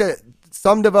 I think that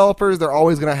some developers, they're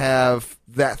always going to have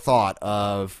that thought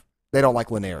of they don't like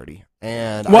linearity.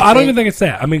 And I don't even think it's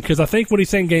that. Because I think what he's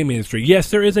saying, game industry, yes,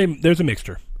 there's a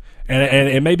mixture. and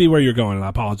it may be where you're going, and I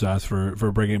apologize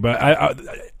for bringing it, but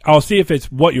I'll see if it's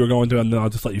what you were going to, and then I'll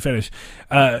just let you finish.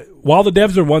 While the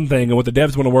devs are one thing, and what the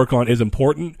devs want to work on is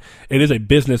important, it is a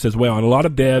business as well, and a lot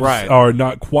of devs are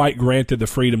not quite granted the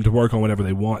freedom to work on whatever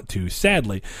they want to,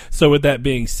 sadly. So with that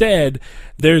being said,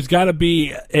 there's got to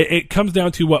be, it comes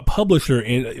down to what publisher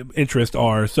interests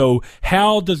are. So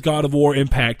how does God of War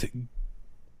impact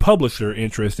publisher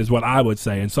interest is what I would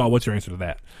say. And Saul, what's your answer to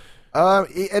that?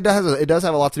 It does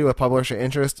have a lot to do with publisher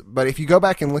interest, but if you go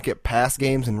back and look at past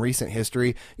games in recent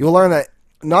history, you'll learn that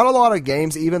not a lot of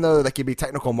games, even though they could be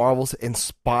technical marvels,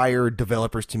 inspire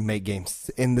developers to make games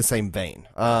in the same vein.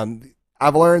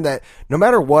 I've learned that no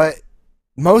matter what,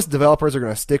 most developers are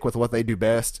going to stick with what they do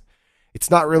best. It's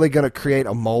not really going to create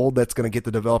a mold that's going to get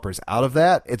the developers out of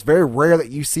that. It's very rare that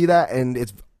you see that, and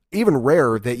it's even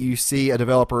rarer that you see a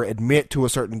developer admit to a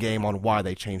certain game on why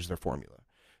they changed their formula.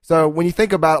 So when you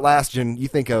think about last gen, you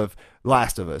think of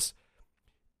Last of Us.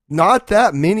 Not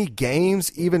that many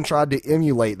games even tried to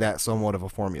emulate that somewhat of a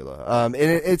formula. And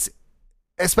it's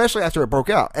especially after it broke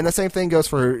out. And the same thing goes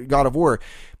for God of War.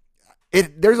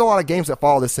 There's a lot of games that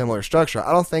follow this similar structure.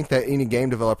 I don't think that any game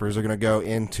developers are going to go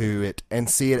into it and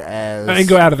see it as and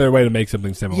go out of their way to make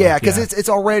something similar. Yeah, because it's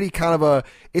already kind of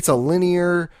it's a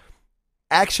linear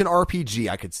action RPG,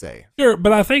 I could say. Sure,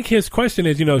 but I think his question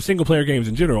is, single player games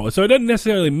in general. So it doesn't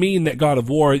necessarily mean that God of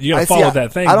War, you got to follow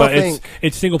that thing, but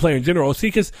it's single player in general. See,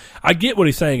 because I get what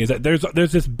he's saying is that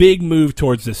there's this big move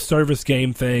towards this service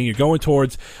game thing. You're going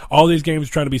towards all these games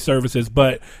trying to be services,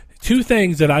 but two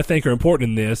things that I think are important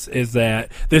in this is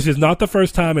that this is not the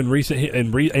first time in recent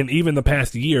and even the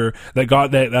past year that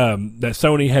that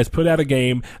Sony has put out a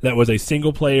game that was a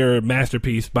single player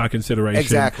masterpiece by consideration.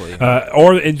 Exactly.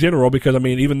 Or in general, because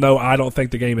even though I don't think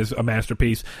the game is a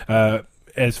masterpiece,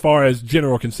 as far as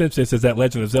general consensus is that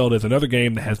Legend of Zelda is another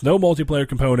game that has no multiplayer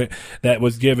component that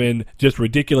was given just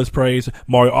ridiculous praise.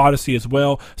 Mario Odyssey as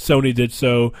well. Sony did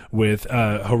so with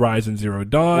Horizon Zero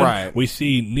Dawn. Right. We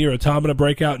see Nier Automata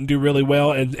break out and do really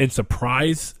well and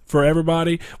surprise for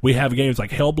everybody. We have games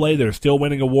like Hellblade that are still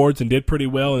winning awards and did pretty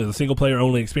well as a single-player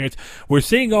only experience. We're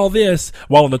seeing all this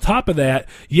while on the top of that,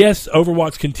 yes,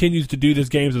 Overwatch continues to do this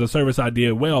games as a service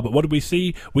idea well, but what did we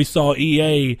see? We saw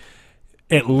EA,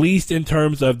 at least in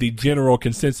terms of the general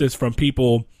consensus from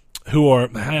people who are,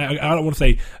 I don't want to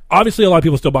say, obviously a lot of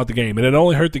people still bought the game, and it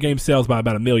only hurt the game sales by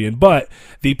about 1 million, but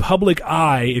the public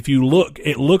eye, if you look,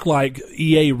 it looked like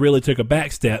EA really took a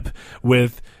back step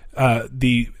with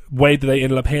the way that they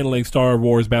ended up handling Star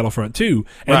Wars Battlefront 2.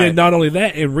 And then not only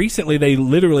that, and recently they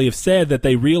literally have said that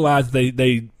they realized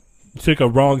they took a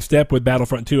wrong step with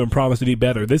Battlefront 2 and promised to do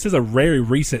better. This is a very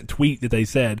recent tweet that they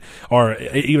said, or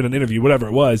even an interview, whatever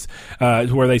it was,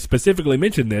 where they specifically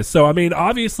mentioned this. So,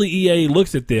 obviously EA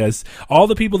looks at this. All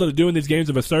the people that are doing these games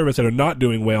of a service that are not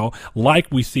doing well, like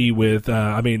we see with,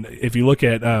 if you look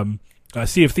at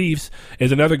Sea of Thieves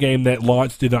is another game that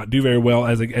launched, did not do very well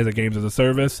as a games as a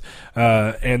service.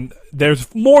 And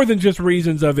there's more than just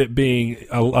reasons of it being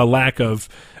a lack of,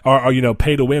 or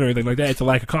pay to win or anything like that. It's a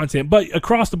lack of content. But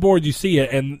across the board, you see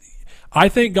it. And I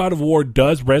think God of War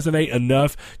does resonate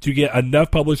enough to get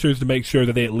enough publishers to make sure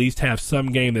that they at least have some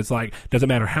game that's like, doesn't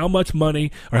matter how much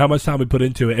money or how much time we put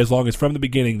into it, as long as from the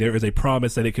beginning there is a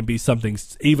promise that it can be something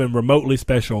even remotely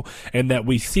special, and that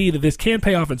we see that this can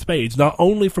pay off in spades, not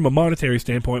only from a monetary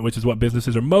standpoint, which is what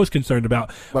businesses are most concerned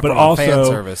about, but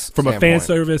also from a fan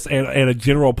service and a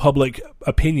general public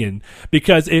opinion.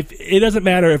 Because if it doesn't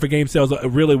matter if a game sells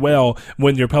really well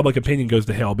when your public opinion goes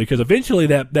to hell, because eventually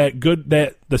that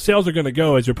the sales are going to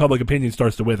go as your public opinion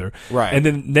starts to wither. Right. And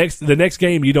then the next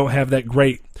game, you don't have that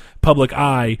great public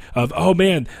eye of, oh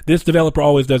man, this developer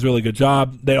always does a really good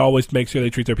job. They always make sure they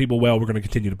treat their people well. We're going to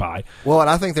continue to buy. Well, and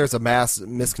I think there's a mass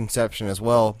misconception as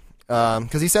well,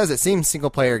 because he says it seems single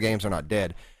player games are not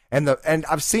dead. And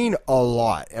I've seen a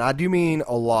lot, and I do mean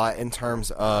a lot in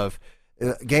terms of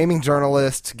gaming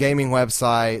journalists, gaming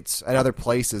websites, and other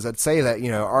places that say that,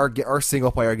 our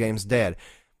single player game's dead.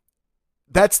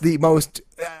 That's the most,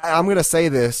 I'm going to say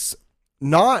this,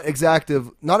 not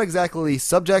exactly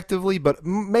subjectively, but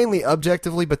mainly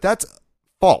objectively, but that's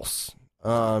false. They're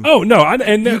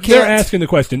asking the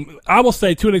question. I will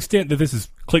say to an extent that this is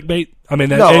clickbait.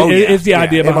 It's the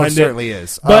idea behind it. It certainly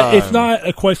is. But it's not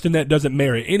a question that doesn't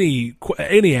merit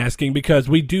any asking, because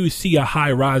we do see a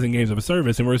high rise in games of a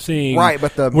service, and we're seeing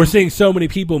we're seeing so many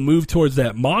people move towards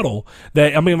that model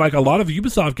that a lot of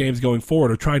Ubisoft games going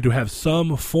forward are trying to have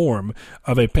some form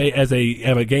of a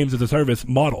games as a service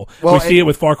model. Well, we see it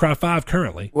with Far Cry 5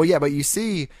 currently. Well, yeah, but you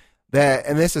see that,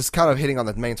 and this is kind of hitting on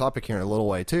the main topic here in a little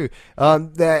way too,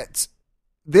 that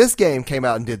this game came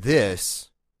out and did this,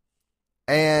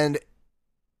 and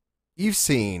you've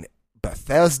seen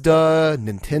Bethesda,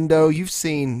 Nintendo, you've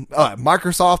seen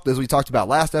Microsoft, as we talked about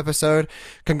last episode,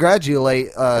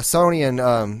 congratulate Sony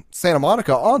and Santa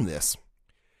Monica on this.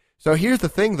 So here's the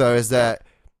thing, though, is that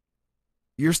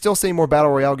you're still seeing more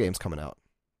Battle Royale games coming out.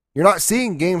 You're not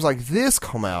seeing games like this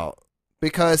come out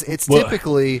because it's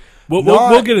typically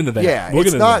we'll get into that. Yeah,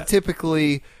 it's not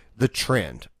typically the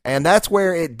trend. And that's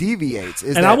where it deviates.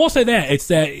 I will say that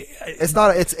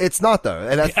it's not though,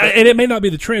 and it may not be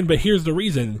the trend, but here's the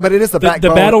reason. But it is the backbone.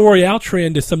 The battle royale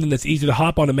trend is something that's easy to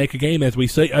hop on and make a game, as we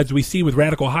see with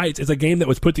Radical Heights. It's a game that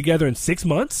was put together in 6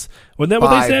 months. Wasn't that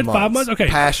what they said? 5 months. Okay,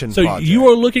 passion. So project. you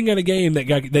are looking at a game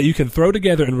that you can throw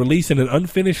together and release in an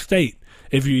unfinished state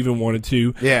if you even wanted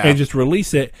to, and just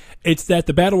release it. It's that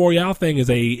the battle royale thing is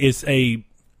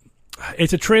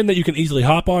it's a trend that you can easily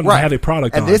hop on and have a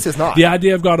product and on. This is not. The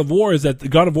idea of God of War is that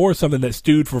God of War is something that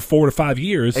stewed for 4 to 5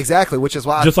 years. Exactly, which is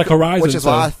why like Horizon. Which is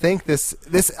why I think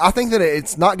I think that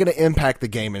it's not going to impact the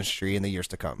game industry in the years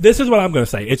to come. This is what I'm going to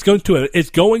say. It's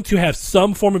going to have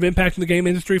some form of impact in the game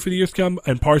industry for the years to come,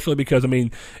 and partially because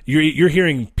you're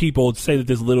hearing people say that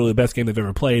this is literally the best game they've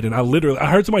ever played, and I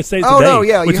heard somebody say it today. Oh no,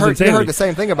 yeah, you heard the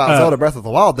same thing about Zelda Breath of the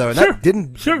Wild though, and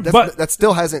that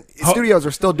still hasn't. Studios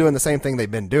are still doing the same thing they've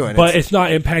been doing, but it's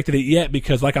not impacted it yet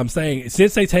because, like I'm saying,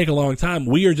 since they take a long time,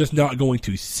 we are just not going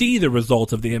to see the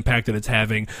results of the impact that it's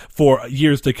having for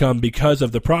years to come because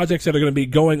of the projects that are going to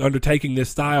be undertaking this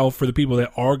style. For the people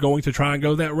that are going to try and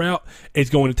go that route, it's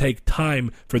going to take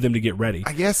time for them to get ready.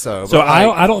 I guess so. So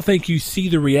I don't think you see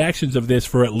the reactions of this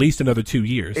for at least another 2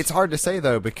 years. It's hard to say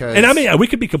though because, and we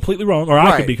could be completely wrong, or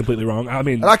I could be completely wrong.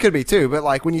 And I could be too. But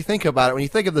like when you think about it, when you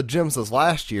think of the gems this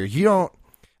last year,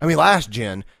 last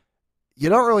gen. You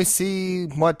don't really see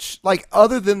much, like,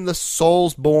 other than the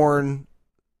Soulsborne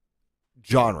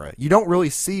genre. You don't really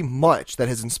see much that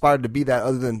has inspired to be that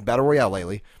other than Battle Royale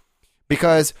lately.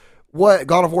 Because what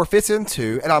God of War fits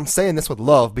into, and I'm saying this with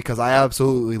love because I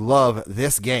absolutely love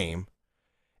this game,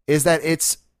 is that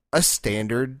it's a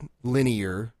standard,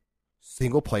 linear,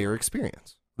 single-player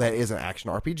experience that is an action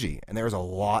RPG. And there's a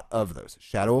lot of those.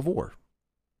 Shadow of War.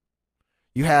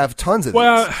 You have tons of these.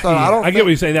 So I get what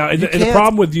you're saying. Now, the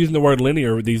problem with using the word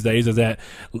linear these days is that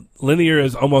linear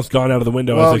has almost gone out of the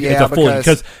window as a fully.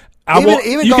 Because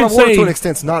even God of War to an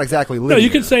extent is not exactly linear. No, you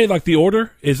can say like The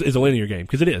Order is a linear game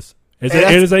because it is. It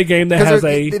is a game that has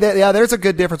there's a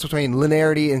good difference between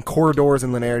linearity and corridors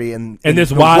and linearity and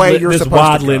this wide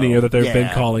linear that they've been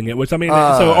calling it, which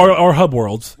or hub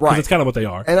worlds, because it's kind of what they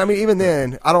are. And even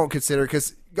then, I don't consider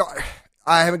because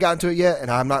I haven't gotten to it yet,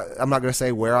 and I'm not going to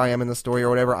say where I am in the story or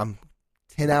whatever. I'm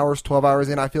 10 hours, 12 hours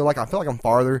in. I feel like I'm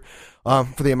farther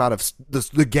for the amount of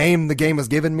the game has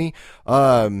given me.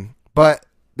 But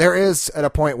there is at a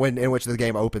point in which the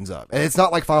game opens up, and it's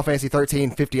not like Final Fantasy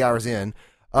 13, 50 hours in.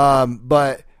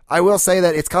 But I will say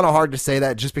that it's kind of hard to say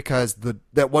that just because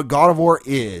that what God of War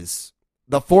is,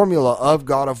 the formula of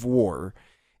God of War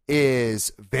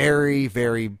is very,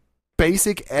 very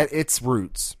basic at its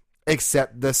roots.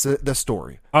 Except the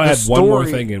story. I'll add one more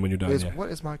thing in when you're done. What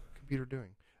is my computer doing?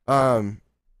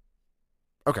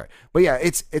 Okay, but yeah,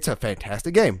 it's a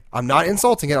fantastic game. I'm not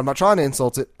insulting it. I'm not trying to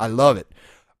insult it. I love it.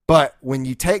 But when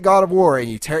you take God of War and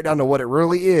you tear it down to what it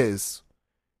really is,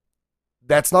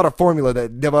 that's not a formula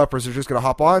that developers are just going to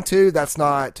hop onto. That's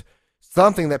not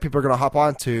something that people are going to hop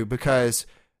onto because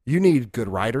you need good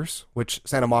writers, which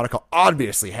Santa Monica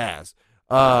obviously has.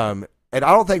 And I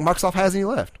don't think Microsoft has any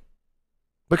left.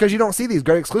 Because you don't see these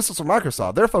great exclusives from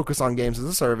Microsoft. They're focused on games as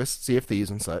a service, Sea of Thieves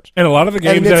and such. And a lot of the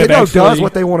games and Nintendo does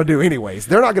what they want to do anyways.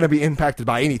 They're not going to be impacted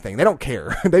by anything. They don't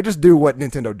care. They just do what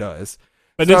Nintendo does.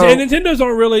 But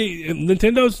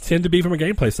Nintendo's tend to be from a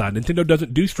gameplay side. Nintendo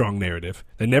doesn't do strong narrative.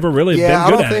 They never really have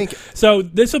been good at it. So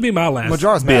this will be my last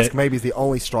Majora's bit. Mask maybe is the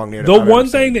only strong narrative The one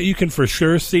thing that you can for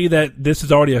sure see that this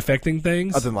is already affecting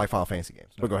things, other than like Final Fantasy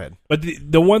games. But go ahead. But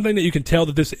the one thing that you can tell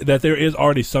that there is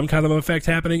already some kind of effect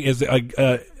happening is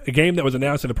a game that was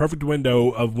announced in a perfect window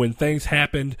of when things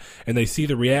happened and they see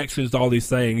the reactions to all these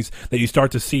things that you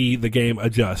start to see the game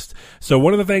adjust. So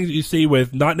one of the things that you see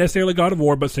with not necessarily God of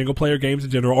War, but single player games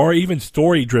in general, or even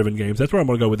story driven games, that's where I'm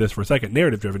going to go with this for a second,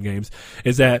 narrative driven games,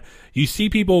 is that you see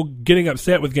people getting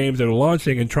upset with games that are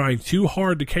launching and trying too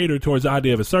hard to cater towards the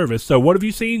idea of a service. So what have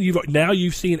you seen?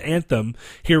 You've seen Anthem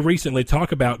here recently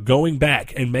talk about going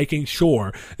back and making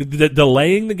sure that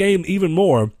delaying the game even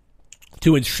more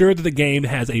to ensure that the game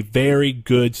has a very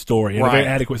good story and a very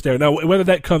adequate story. Now, whether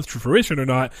that comes to fruition or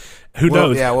not, who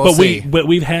knows? Yeah, we'll see. But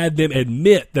we've had them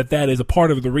admit that is a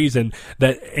part of the reason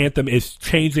that Anthem is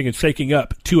changing and shaking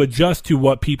up to adjust to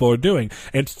what people are doing.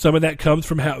 And some of that comes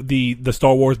from how the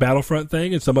Star Wars Battlefront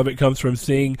thing, and some of it comes from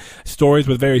seeing stories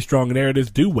with very strong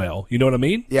narratives do well. You know what I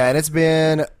mean? Yeah, and it's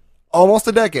been almost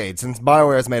a decade since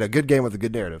BioWare has made a good game with a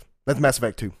good narrative. That's Mass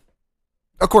Effect 2.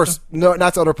 Of course, no,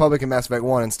 not Old Republic and Mass Effect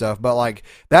 1 and stuff, but like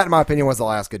that, in my opinion, was the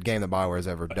last good game that BioWare has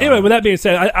ever done. Anyway, with that being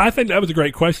said, I think that was a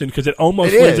great question because it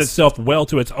almost lends itself well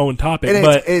to its own topic. And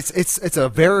but it's a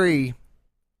very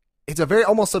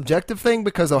almost subjective thing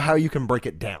because of how you can break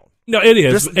it down. No, it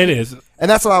is. It is. And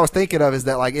that's what I was thinking of, is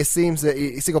that like it seems that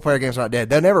single player games are not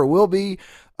dead. They never will be.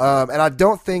 And I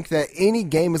don't think that any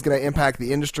game is going to impact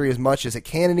the industry as much as it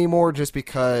can anymore, just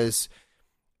because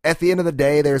at the end of the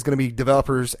day, there's going to be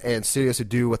developers and studios who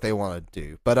do what they want to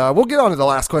do. But we'll get on to the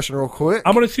last question real quick.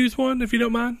 I'm going to choose one, if you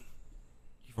don't mind.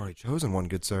 You've already chosen one,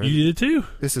 good sir. You did too.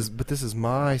 This is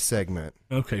my segment.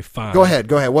 Okay, fine. Go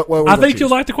ahead. What I think you'll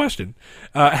like the question.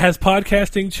 Has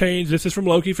podcasting changed? This is from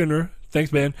Loki Fenrir.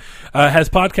 Thanks, man. Has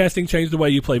podcasting changed the way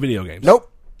you play video games?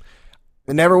 Nope.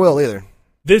 It never will either.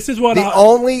 This is what the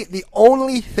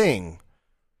only thing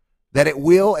that it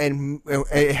will and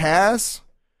it has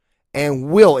and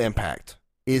will impact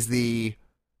is the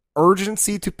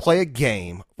urgency to play a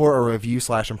game for a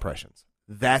review/impressions.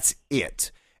 That's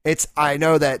it. I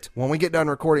know that when we get done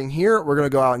recording here, we're going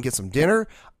to go out and get some dinner.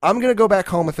 I'm going to go back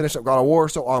home and finish up God of War.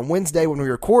 So on Wednesday, when we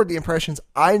record the impressions,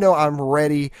 I know I'm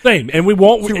ready. Same, and we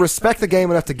won't to respect the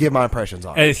game enough to give my impressions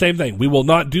on it. And same thing. We will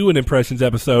not do an impressions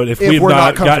episode if we've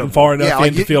not gotten far enough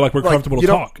in to feel like we're comfortable to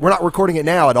talk. We're not recording it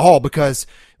now at all because,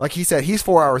 like he said, he's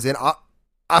 4 hours in.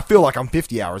 I feel like I'm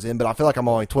 50 hours in, but I feel like I'm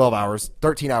only 12 hours,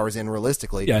 13 hours in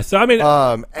realistically. Yeah. So I mean,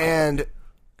 and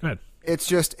go ahead. It's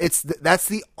just that's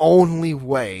the only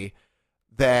way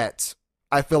that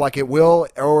I feel like it will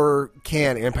or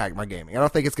can impact my gaming. I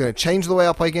don't think it's going to change the way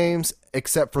I play games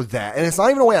except for that. And it's not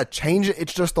even the way I change it.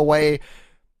 It's just the way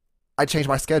I change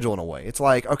my schedule in a way. It's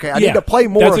like, okay, I need to play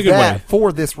more of that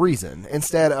for this reason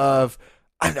instead of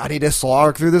I need to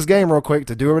slog through this game real quick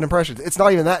to do an impression. It's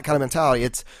not even that kind of mentality.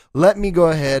 It's let me go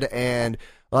ahead and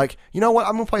like, you know what?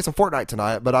 I'm going to play some Fortnite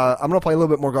tonight, but I'm going to play a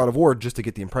little bit more God of War just to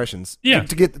get the impressions. Yeah.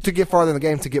 To get farther in the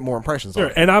game to get more impressions.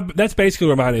 Sure. And that's basically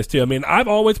where mine is too. I mean, I've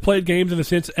always played games in the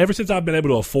sense, ever since I've been able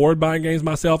to afford buying games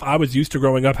myself, I was used to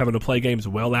growing up having to play games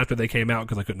well after they came out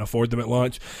because I couldn't afford them at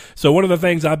launch. So one of the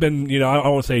things I've been, I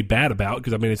won't say bad about,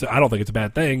 because I mean, I don't think it's a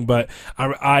bad thing, but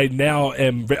I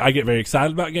get very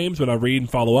excited about games when I read and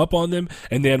follow up on them.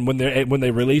 And then when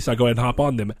they release, I go ahead and hop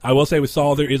on them. I will say with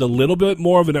Saul, there is a little bit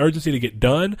more of an urgency to get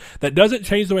done. That doesn't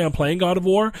change the way I'm playing God of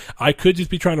War. I could just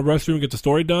be trying to rush through and get the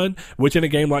story done, which in a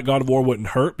game like God of War wouldn't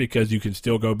hurt because you can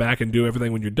still go back and do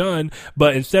everything when you're done.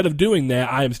 But instead of doing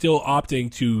that, I am still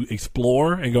opting to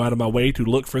explore and go out of my way to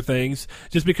look for things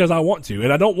just because I want to.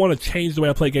 And I don't want to change the way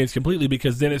I play games completely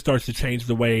because then it starts to change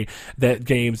the way that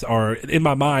games are, in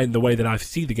my mind, the way that I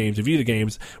see the games and view the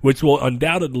games, which will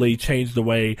undoubtedly change the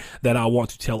way that I want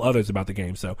to tell others about the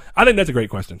game. So I think that's a great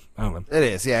question. I don't know. It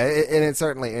is, yeah. And it's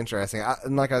certainly interesting.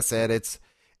 And like I said,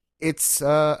 it's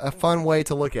a fun way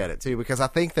to look at it too, because I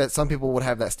think that some people would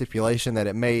have that stipulation that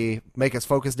it may make us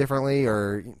focus differently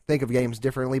or think of games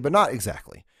differently, but not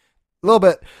exactly. A little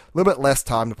bit less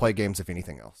time to play games, if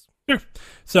anything else. Sure.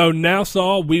 So now,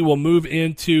 Saul, we will move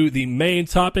into the main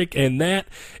topic, and that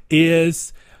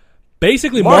is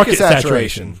basically market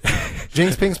saturation.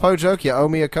 Jinx Ping's Po joke, you owe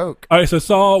me a Coke. All right, so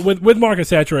Saul, with market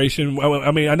saturation,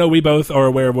 I mean, I know we both are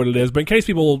aware of what it is, but in case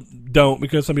people don't,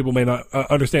 because some people may not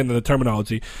understand the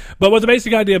terminology, but what the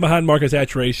basic idea behind market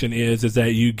saturation is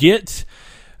that you get...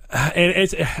 and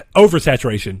it's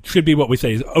oversaturation should be what we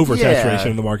say is oversaturation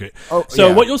in the market.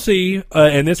 What you'll see,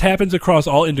 and this happens across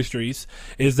all industries,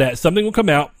 is that something will come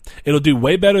out, it'll do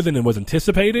way better than it was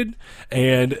anticipated,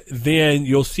 and then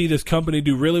you'll see this company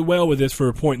do really well with this for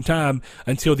a point in time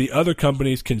until the other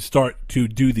companies can start to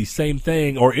do the same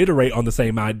thing or iterate on the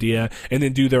same idea and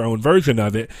then do their own version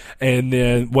of it. And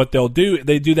then what they'll do,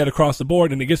 they do that across the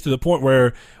board, and it gets to the point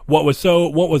where what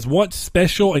was once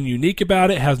special and unique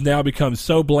about it has now become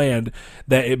so bland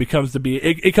that it comes to be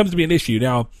an issue.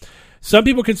 Now, some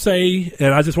people can say,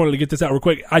 and I just wanted to get this out real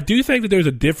quick, I do think that there's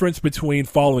a difference between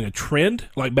following a trend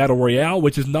like Battle Royale,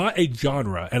 which is not a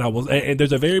genre, and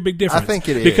there's a very big difference. I think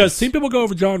it is. Because some people go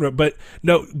over genre, but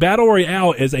no, Battle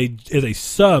Royale is a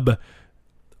sub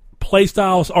play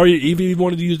styles, or even if you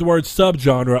wanted to use the word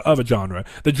subgenre of a genre.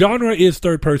 The genre is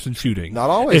third-person shooting.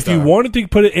 Not always. If you wanted to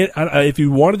put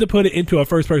it into a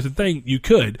first-person thing, you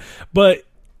could. But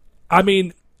I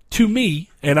mean, to me,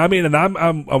 and I mean, and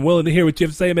I'm willing to hear what you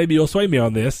have to say, and maybe you'll sway me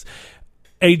on this.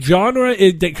 A genre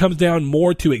that comes down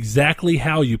more to exactly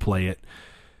how you play it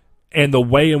and the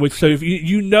way in which. So if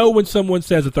you know when someone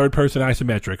says a third person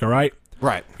isometric, all right.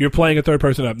 Right. You're playing a third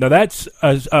person up. Now that's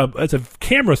it's a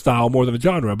camera style more than a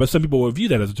genre, but some people will view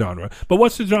that as a genre. But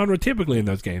what's the genre typically in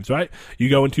those games, right? You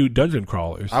go into dungeon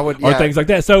crawlers or things like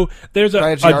that. So there's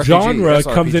a genre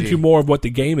comes into more of what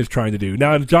the game is trying to do.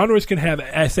 Now genres can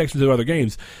have sections of other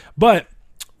games, but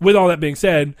with all that being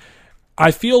said,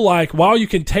 I feel like while you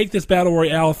can take this battle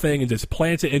royale thing and just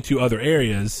plant it into other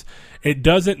areas, it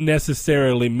doesn't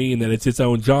necessarily mean that it's its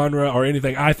own genre or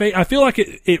anything. I feel like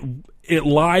it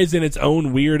lies in its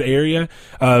own weird area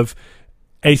of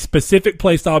a specific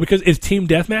play style, because is team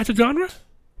deathmatch a genre?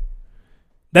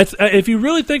 That's if you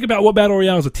really think about what battle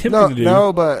royale is attempting to do.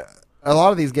 No, but a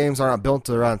lot of these games aren't built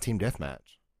around team deathmatch.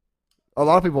 A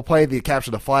lot of people play the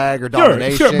capture the flag or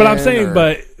domination. Sure, but I'm saying,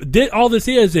 all this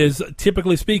is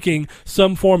typically speaking,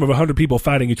 some form of 100 people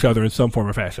fighting each other in some form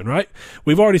or fashion, right?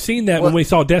 We've already seen that when we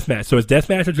saw deathmatch. So is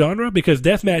deathmatch a genre? Because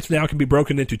deathmatch now can be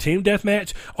broken into team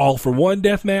deathmatch, all for one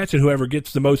deathmatch, and whoever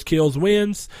gets the most kills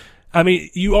wins. I mean,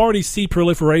 you already see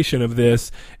proliferation of this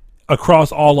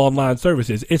across all online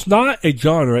services. It's not a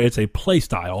genre, it's a play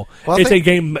style. Well, it's a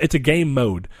game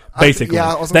mode, basically.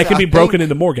 That can be broken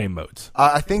into more game modes.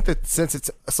 I think that since it's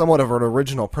somewhat of an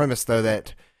original premise, though,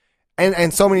 that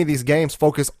and so many of these games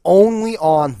focus only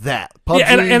on that. PUBG,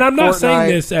 and I'm not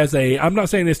saying this I'm not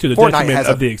saying this to the detriment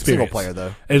of the experience. Single player,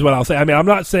 though, is what I'll say. I mean, I'm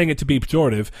not saying it to be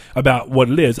pejorative about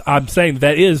what it is. I'm saying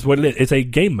that is what it is. It's a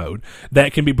game mode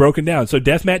that can be broken down. So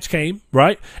deathmatch came,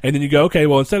 right? And then you go, okay,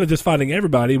 well, instead of just fighting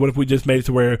everybody, what if we just made it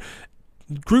to where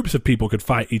groups of people could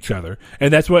fight each other?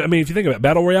 And that's what I mean. If you think about it,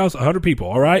 battle royales, 100 people,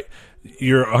 all right?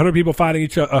 You're 100 people fighting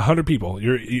each other. 100 people.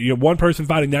 You're one person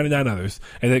fighting 99 others,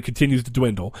 and it continues to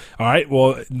dwindle. All right.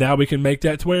 Well, now we can make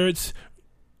that to where it's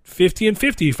 50 and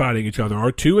 50 fighting each other,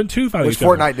 or 2 and 2 fighting each other.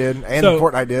 Which Fortnite did, and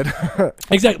Fortnite did.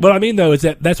 Exactly. What I mean, though, is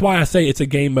that's why I say it's a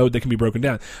game mode that can be broken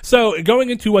down. So going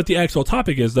into what the actual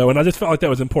topic is, though, and I just felt like that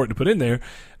was important to put in there.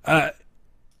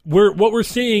 What we're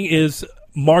seeing is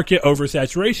market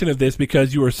oversaturation of this,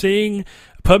 because you are seeing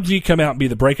PUBG come out and be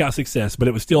the breakout success, but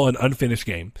it was still an unfinished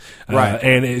game. Right.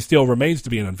 And it still remains to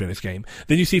be an unfinished game.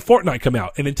 Then you see Fortnite come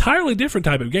out, an entirely different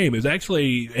type of game.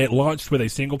 It launched with a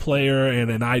single player and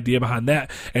an idea behind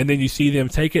that. And then you see them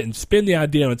take it and spin the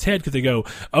idea on its head, because they go,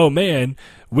 oh man,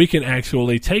 we can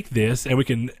actually take this and we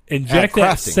can inject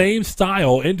that same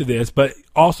style into this, but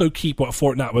also keep what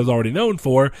Fortnite was already known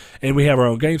for, and we have our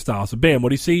own game style. So bam, what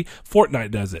do you see?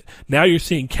 Fortnite does it. Now you're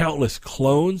seeing countless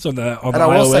clones on the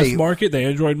iOS market,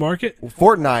 the Android market.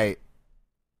 Fortnite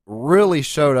really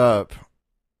showed up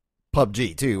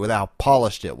PUBG too, with how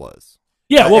polished it was.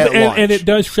 Yeah, well, and it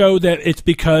does show that it's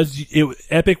because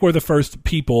Epic were the first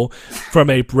people from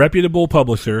a reputable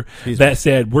publisher that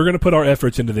said, we're going to put our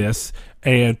efforts into this,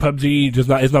 and PUBG is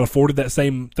not afforded that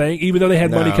same thing. Even though they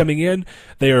had money coming in,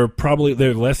 they're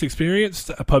less experienced.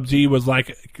 PUBG was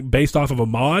like based off of a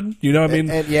mod, you know what I mean?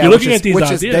 You're looking at these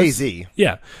ideas. Which is DayZ.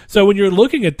 Yeah. So when you're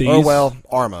looking at these...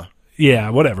 Arma. Yeah,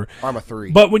 whatever. Arma 3.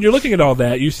 But when you're looking at all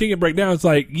that, you're seeing it break down. It's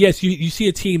like, yes, you see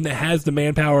a team that has the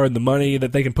manpower and the money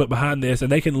that they can put behind this,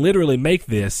 and they can literally make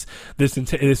this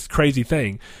crazy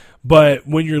thing. But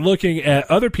when you're looking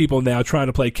at other people now trying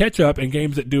to play catch up in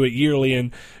games that do it yearly,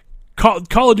 and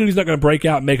Call of Duty's not going to break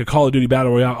out and make a Call of Duty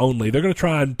Battle Royale only. They're going to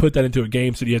try and put that into a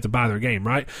game so you have to buy their game,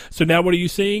 right? So now what are you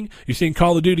seeing? You're seeing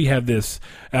Call of Duty have this,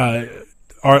 or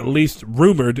at least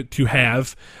rumored to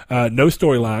have, no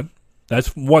storyline.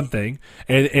 That's one thing.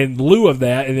 And in lieu of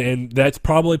that, and that's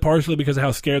probably partially because of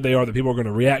how scared they are that people are going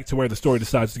to react to where the story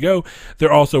decides to go,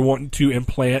 they're also wanting to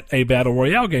implant a Battle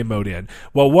Royale game mode in.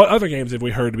 Well, what other games have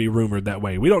we heard to be rumored that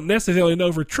way? We don't necessarily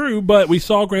know for true, but we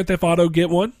saw Grand Theft Auto get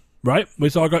one. Right? We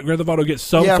saw Grand Theft Auto get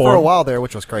some form. For a while there,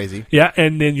 which was crazy. Yeah,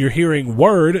 and then you're hearing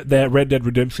word that Red Dead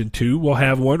Redemption 2 will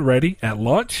have one ready at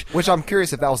launch. Which I'm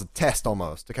curious if that was a test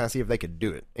almost, to kind of see if they could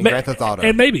do it in Grand Theft Auto.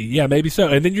 And maybe so.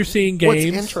 And then you're seeing games...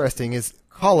 What's interesting is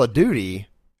Call of Duty,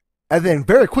 and then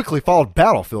very quickly followed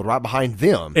Battlefield right behind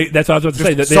them. That's what I was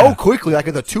about to say. Quickly, like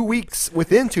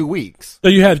within 2 weeks. So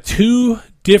you have two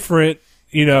different...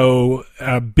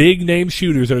 big name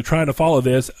shooters that are trying to follow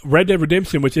this. Red Dead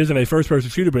Redemption, which isn't a first person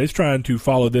shooter, but it's trying to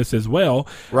follow this as well.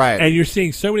 Right. And you're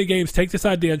seeing so many games take this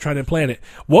idea and try to implant it.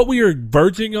 What we are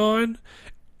verging on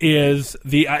is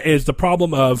the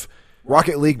problem of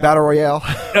Rocket League Battle Royale.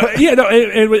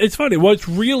 And it's funny. What's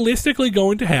realistically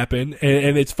going to happen,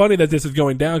 and it's funny that this is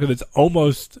going down because it's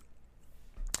almost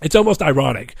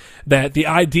ironic that the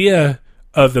idea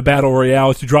of the battle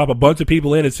royale is to drop a bunch of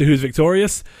people in and see who's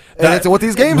victorious. And that's what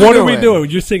these games What are are we doing. doing?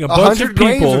 You're seeing a bunch of 100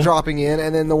 games people. are dropping in,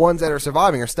 and then the ones that are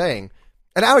surviving are staying.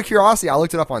 And out of curiosity, I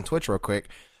looked it up on Twitch real quick.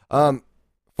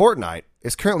 Fortnite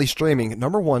is currently streaming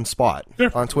 #1 spot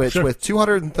on Twitch with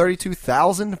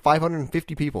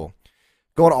 232,550 people.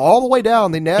 Going all the way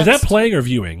down the next. Is that playing or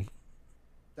viewing?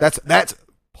 That's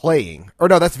playing. Or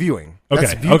no, that's viewing. Okay,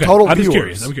 That's okay. total I'm just viewers.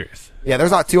 curious. I'm curious. Yeah,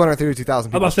 there's not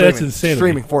 232,000 people I'm about to say that's streaming, insanity.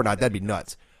 streaming Fortnite. That'd be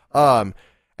nuts. And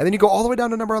then you go all the way down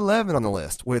to number 11 on the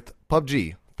list with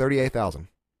PUBG, 38,000.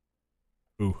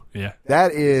 Ooh, yeah.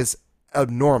 That is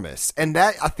enormous. And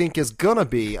that, I think, is going to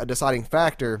be a deciding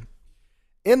factor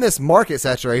in this market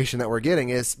saturation that we're getting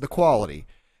is the quality.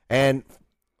 And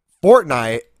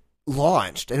Fortnite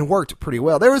launched and worked pretty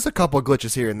well. There was a couple of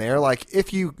glitches here and there. Like,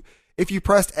 if you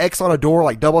pressed X on a door,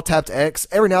 like double tapped X,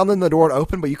 every now and then the door would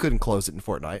open, but you couldn't close it in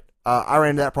Fortnite. I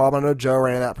ran into that problem. I know Joe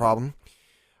ran into that problem.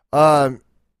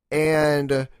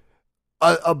 And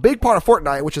a big part of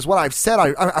Fortnite, which is what I've said,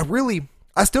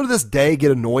 I still to this day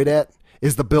get annoyed at,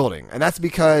 is the building. And that's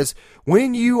because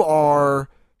when you are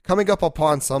coming up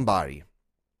upon somebody,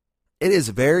 it is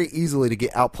very easily to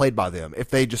get outplayed by them if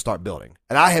they just start building.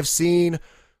 And I have seen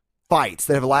fights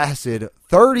that have lasted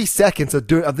 30 seconds of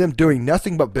them doing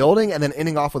nothing but building and then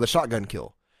ending off with a shotgun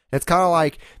kill. It's kind of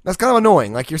like, that's kind of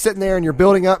annoying. Like, you're sitting there and you're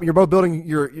building up, you're both building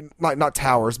your, not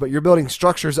towers, but you're building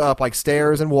structures up like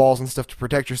stairs and walls and stuff to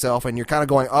protect yourself, and you're kind of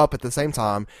going up at the same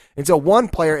time until one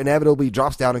player inevitably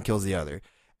drops down and kills the other.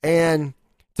 And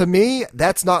to me,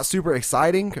 that's not super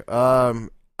exciting. I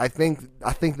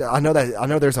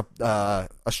know there's a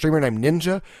streamer named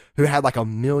Ninja who had like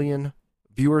 1 million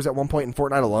viewers at one point in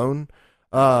Fortnite alone.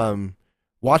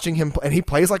 Watching him, and he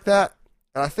plays like that.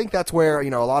 And I think that's where,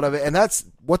 a lot of it, and that's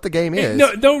what the game is.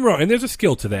 No, don't wrong. And there's a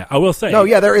skill to that. I will say. No,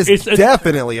 yeah, there is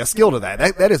definitely a skill to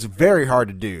that. That is very hard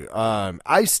to do.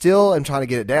 I still am trying to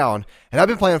get it down, and I've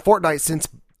been playing Fortnite since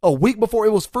a week before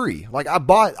it was free. Like, I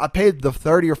paid the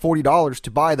 $30 or $40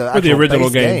 to buy the actual original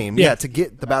base game. Yeah, to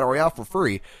get the Battle Royale for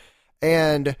free.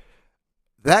 And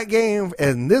that game,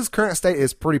 in this current state,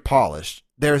 is pretty polished.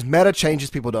 There's meta changes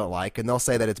people don't like, and they'll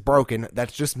say that it's broken.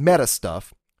 That's just meta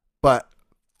stuff. But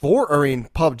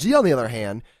PUBG, on the other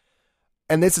hand,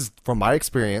 and this is from my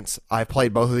experience, I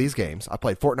played both of these games. I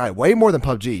played Fortnite way more than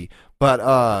PUBG, but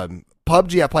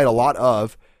PUBG I played a lot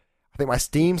of. I think my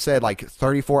Steam said like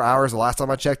 34 hours the last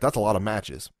time I checked. That's a lot of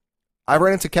matches. I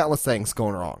ran into countless things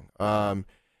going wrong.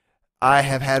 I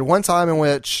have had one time in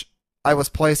which I was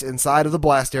placed inside of the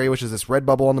blast area, which is this red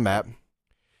bubble on the map.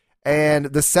 And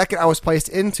the second I was placed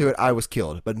into it, I was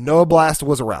killed. But no blast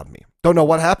was around me. Don't know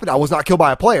what happened. I was not killed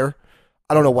by a player.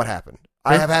 I don't know what happened.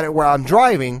 I have had it where I'm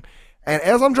driving, and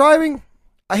as I'm driving,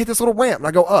 I hit this little ramp, and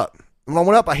I go up. And when I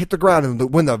went up, I hit the ground,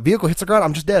 and when the vehicle hits the ground,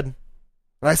 I'm just dead.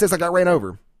 And I said, I got ran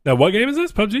over. Now, what game is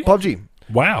this? PUBG? PUBG.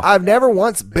 Wow. I've never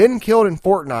once been killed in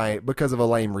Fortnite because of a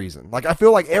lame reason. Like, I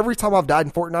feel like every time I've died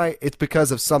in Fortnite, it's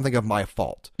because of something of my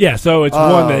fault. Yeah, so it's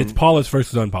one that it's polished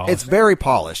versus unpolished. It's very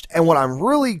polished. And what I'm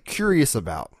really curious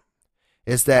about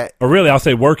is that... Or really, I'll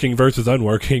say working versus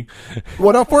unworking.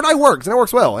 Well, no, Fortnite works, and it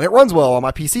works well, and it runs well on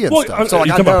my PC and stuff. So, like,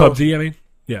 you I talking know, about PUBG, I mean?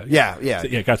 Yeah. Yeah.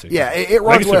 Yeah, gotcha. Yeah, it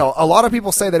runs well. A lot of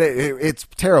people say that it's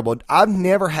terrible. I've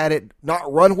never had it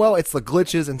not run well. It's the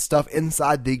glitches and stuff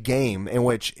inside the game in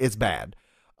which it's bad.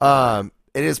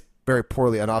 It is very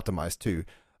poorly unoptimized, too,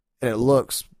 and it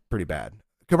looks pretty bad.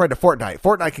 Compared to Fortnite.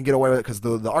 Fortnite can get away with it because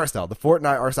the art style. The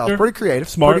Fortnite art style is pretty creative.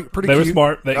 Smart. Pretty they cute. were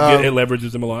smart. It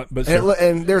leverages them a lot. But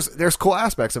and there's cool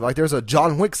aspects of it. Like, there's a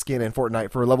John Wick skin in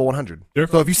Fortnite for level 100. Sure.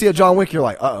 So if you see a John Wick, you're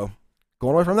like, uh-oh.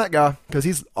 Going away from that guy because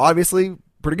he's obviously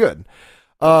pretty good.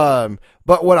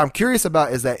 But what I'm curious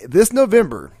about is that this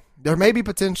November, there may be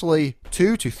potentially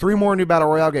 2 to 3 more new Battle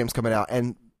Royale games coming out,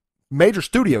 and major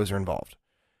studios are involved.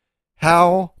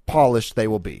 How polished they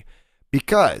will be.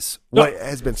 Because what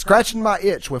has been scratching my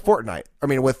itch with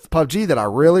with PUBG that I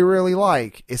really, really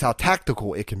like is how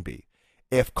tactical it can be.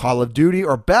 If Call of Duty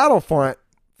or Battlefront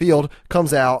Field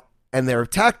comes out and they're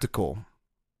tactical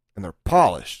and they're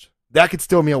polished, that could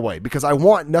steal me away because I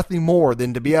want nothing more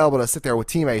than to be able to sit there with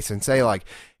teammates and say, like,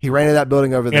 he ran into that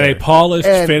building over there. And a polished,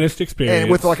 finished experience.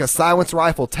 And with like a silenced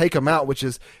rifle, take him out, which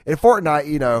is, in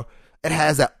Fortnite, it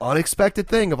has that unexpected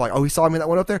thing of like, oh, he saw me that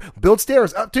went up there. Build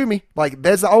stairs up to me. Like,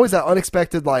 there's always that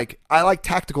unexpected, like, I like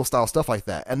tactical style stuff like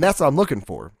that. And that's what I'm looking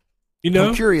for.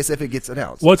 I'm curious if it gets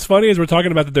announced. What's funny is we're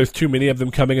talking about that there's too many of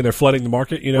them coming and they're flooding the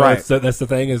market. Right. That's the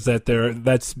thing is that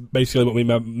that's basically what we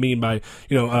mean by,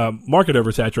 market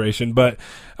oversaturation. But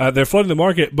they're flooding the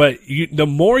market. But the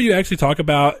more you actually talk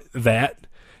about that,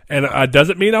 And it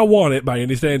doesn't mean I want it by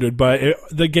any standard, but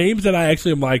the games that I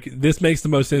actually am like, this makes the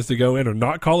most sense to go in are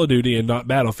not Call of Duty and not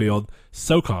Battlefield,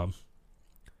 SOCOM.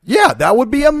 Yeah, that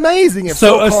would be amazing if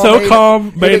So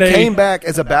SOCOM made it came back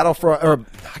as a Battlefront, or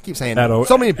I keep saying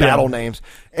so many battle names.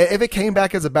 If it came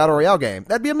back as a Battle Royale game,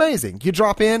 that'd be amazing. You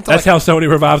drop in. That's how Sony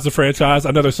revives the franchise.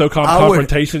 Another SOCOM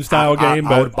confrontation style game,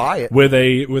 but I would buy it with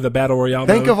a Battle Royale.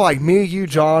 Think mode. of like me, you,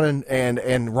 John,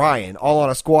 and Ryan all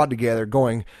on a squad together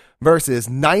going versus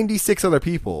 96 other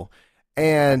people,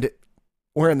 and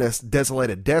we're in this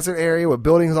desolated desert area with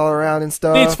buildings all around and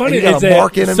stuff. It's funny. It's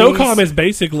SOCOM is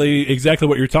basically exactly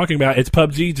what you're talking about. It's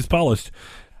PUBG just polished.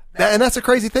 And that's the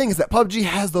crazy thing is that PUBG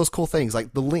has those cool things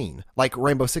like the lean, like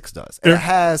Rainbow Six does. And it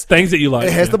has things that you like.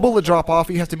 It has the bullet drop off.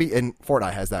 You have to be, and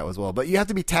Fortnite has that as well. But you have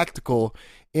to be tactical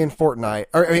in Fortnite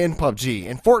or in PUBG.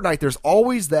 In Fortnite, there's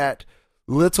always that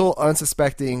little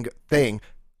unsuspecting thing.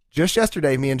 Just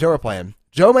yesterday, me and Joe were playing.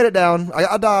 Joe made it down.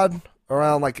 I died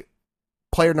around like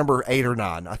player number 8 or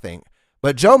 9, I think.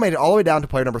 But Joe made it all the way down to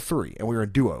player number 3, and we were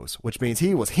in duos, which means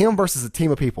he was him versus a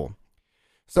team of people.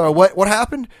 So what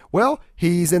happened? Well,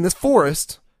 he's in this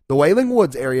forest, the Wailing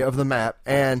Woods area of the map,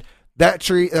 and that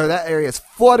area is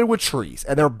flooded with trees,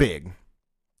 and they're big.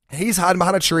 He's hiding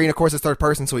behind a tree, and of course it's third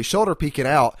person, so he's shoulder peeking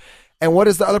out. And what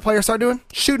does the other player start doing?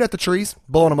 Shooting at the trees,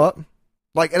 blowing them up.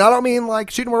 Like, and I don't mean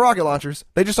like shooting with rocket launchers.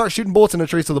 They just start shooting bullets in the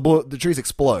trees so the trees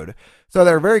explode. So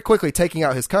they're very quickly taking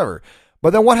out his cover. But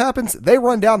then what happens? They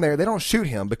run down there. They don't shoot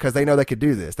him because they know they could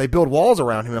do this. They build walls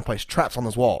around him and place traps on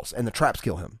those walls, and the traps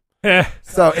kill him.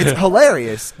 So it's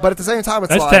hilarious, but at the same time,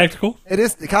 it's that's tactical. It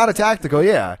is kind of tactical,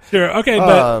 yeah. Sure, okay,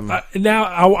 but now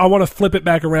I want to flip it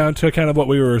back around to kind of what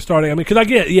we were starting. I mean, because I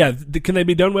get, can they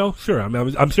be done well? Sure, I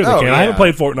mean, I'm sure they can. Yeah. I haven't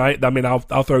played Fortnite. I mean,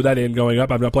 I'll throw that in going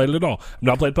up. I've not played it at all. I've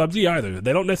not played PUBG either.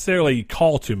 They don't necessarily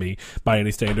call to me by any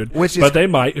standard, but they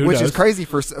might. Who knows? Is crazy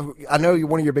for. I know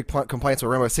one of your big complaints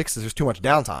with Rainbow Six is there's too much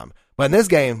downtime. But in this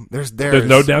game, there's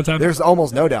no downtime. There's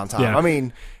almost no downtime. Yeah. I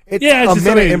mean, it's a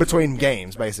minute in between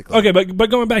games, basically. Okay, but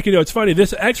going back, it's funny.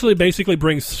 This actually basically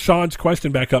brings Sean's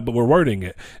question back up, but we're wording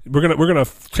it. We're gonna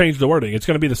change the wording. It's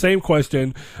gonna be the same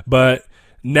question, but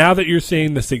now that you're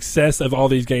seeing the success of all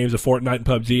these games of Fortnite and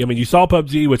PUBG, I mean, you saw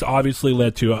PUBG, which obviously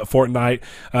led to Fortnite,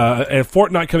 and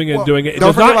Fortnite coming in and doing it.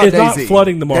 It's not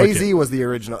flooding the market. DayZ was the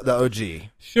original, the OG.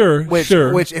 Sure, Which,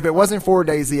 if it wasn't for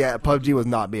DayZ, PUBG would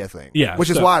not be a thing. Yeah. Which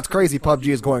is why it's crazy. PUBG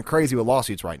is going crazy with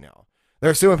lawsuits right now.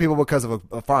 They're suing people because of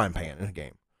a frying pan in a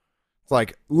game. It's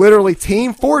like, literally,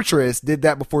 Team Fortress did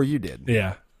that before you did.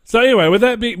 Yeah. So anyway, with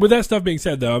that stuff being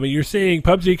said, though, I mean, you're seeing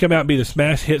PUBG come out and be the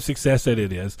smash hit success that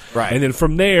it is, right? And then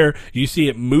from there, you see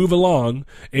it move along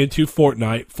into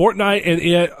Fortnite. Fortnite and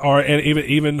it are, and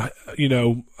even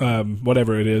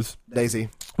whatever it is, DayZ.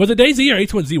 Was it DayZ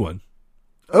or H1Z1?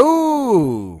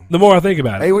 Ooh. The more I think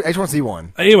about it.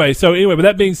 H1Z1. Anyway, with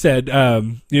that being said,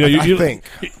 you think.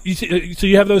 So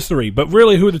you have those three, but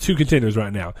really, who are the two contenders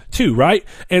right now? Two, right?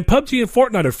 And PUBG and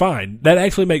Fortnite are fine. That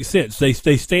actually makes sense. They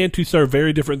stand to serve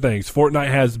very different things. Fortnite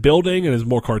has building and is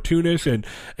more cartoonish and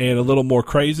a little more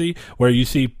crazy, where you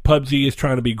see PUBG is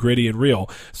trying to be gritty and real.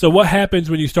 So what happens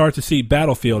when you start to see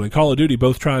Battlefield and Call of Duty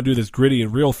both trying to do this gritty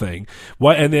and real thing?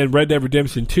 And then Red Dead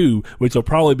Redemption 2, which will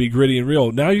probably be gritty and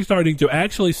real. Now you're starting to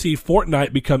actually see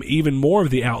Fortnite become even more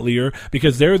of the outlier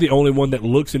because they're the only one that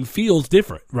looks and feels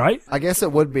different, right? I guess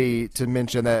it would be to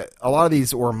mention that a lot of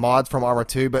these were mods from Arma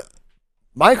 2, but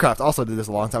Minecraft also did this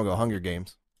a long time ago, Hunger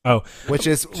Games. Oh. Which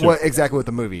is exactly what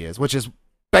the movie is, which is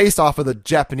based off of the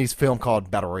Japanese film called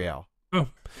Battle Royale. Oh.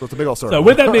 So it's a big old circle. So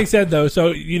with that being said, though,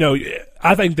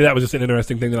 I think that was just an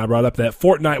interesting thing that I brought up, that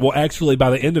Fortnite will actually,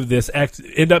 by the end of this,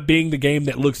 end up being the game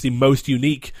that looks the most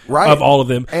unique of all of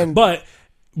them. But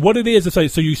what it is, so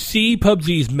you see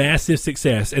PUBG's massive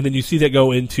success, and then you see that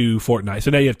go into Fortnite.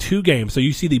 So now you have two games. So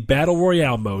you see the Battle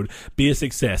Royale mode be a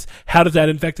success. How does that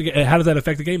affect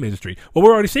the game industry? Well,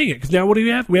 we're already seeing it, because now what do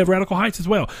we have? We have Radical Heights as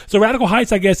well. So Radical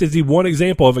Heights, I guess, is the one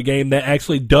example of a game that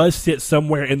actually does sit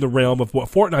somewhere in the realm of what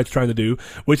Fortnite's trying to do,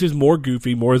 which is more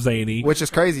goofy, more zany. Which is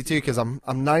crazy, too, because I'm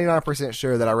 99%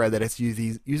 sure that I read that it's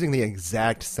using the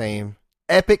exact same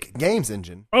Epic Games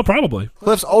engine. Oh, probably.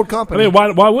 Cliff's old company. I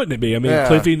mean, why wouldn't it be? I mean,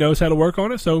 Cliffy knows how to work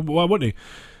on it, so why wouldn't he?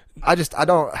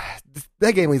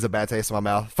 That game leaves a bad taste in my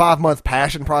mouth. 5-month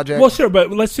passion project. Well, sure, but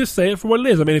let's just say it for what it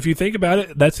is. I mean, if you think about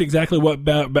it, that's exactly what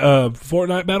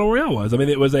Fortnite Battle Royale was. I mean,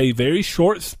 it was a very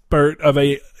short spurt of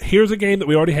here's a game that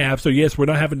we already have. So yes, we're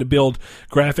not having to build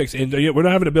graphics and we're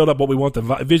not having to build up what we want the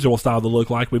visual style to look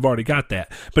like. We've already got that.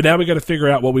 But now we got to figure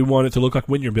out what we want it to look like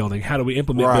when you're building. How do we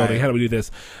implement building? How do we do this?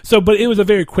 So, but it was a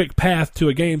very quick path to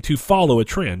a game to follow a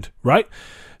trend, right?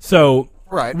 So,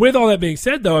 with all that being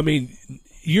said, though, I mean,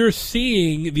 you're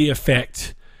seeing the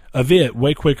effect of it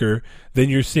way quicker than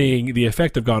you're seeing the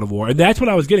effect of God of War. And that's what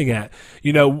I was getting at.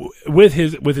 You know, with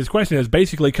his question is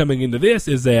basically coming into this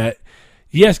is that,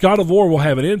 yes, God of War will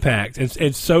have an impact,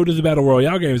 and so does the Battle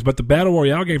Royale games, but the Battle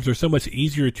Royale games are so much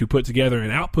easier to put together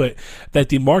and output that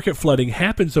the market flooding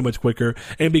happens so much quicker.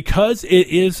 And because it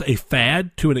is a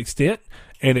fad to an extent,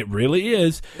 and it really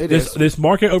is. This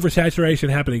market oversaturation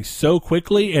happening so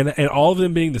quickly, and all of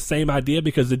them being the same idea,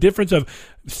 because the difference of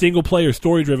single-player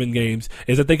story-driven games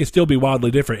is that they can still be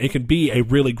wildly different. It can be a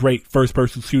really great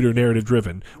first-person shooter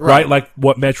narrative-driven, right? Like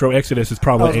what Metro Exodus is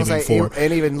probably aiming for.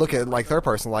 And even look at like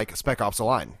third-person, like Spec Ops: The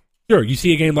Line. Sure, you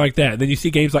see a game like that. Then you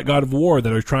see games like God of War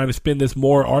that are trying to spin this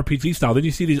more RPG style. Then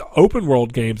you see these open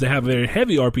world games that have a very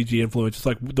heavy RPG influence. It's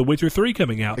like The Witcher 3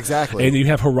 coming out. Exactly. And you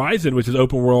have Horizon, which is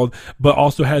open world, but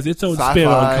also has its own spin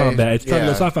on combat. It's trying to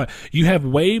go sci-fi. You have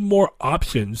way more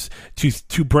options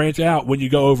to branch out when you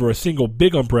go over a single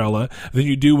big umbrella than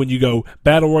you do when you go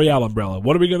Battle Royale umbrella.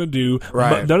 What are we going to do?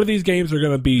 Right. None of these games are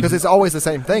going to be... Because it's always the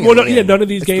same thing. Well, none of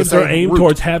these games are aimed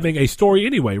towards having a story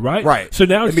anyway, right? Right. So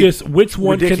now it's just which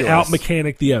one ridiculous. can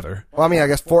out-mechanic the other. Well, I mean, I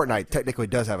guess Fortnite technically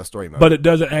does have a story mode, but it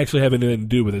doesn't actually have anything to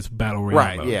do with its battle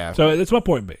royale mode. Yeah. So that's my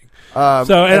point being.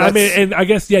 And I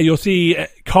guess you'll see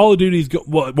Call of Duty's it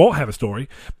won't have a story.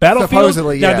 Battlefield.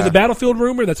 Supposedly, now, did the Battlefield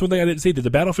rumor? That's one thing I didn't see. Did the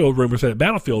Battlefield rumor say that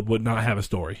Battlefield would not have a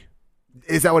story?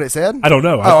 Is that what it said? I don't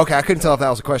know. Oh, okay. I couldn't tell if that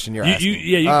was a question you're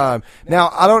asking.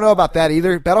 Now I don't know about that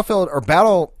either. Battlefield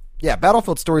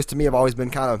stories to me have always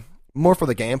been kind of more for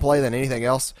the gameplay than anything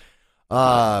else.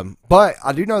 But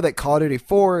I do know that Call of Duty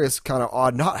 4 is kind of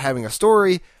odd not having a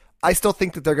story. I still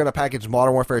think that they're going to package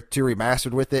Modern Warfare 2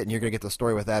 remastered with it, and you're going to get the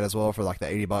story with that as well for like the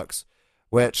 $80,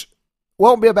 which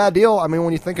won't be a bad deal. I mean,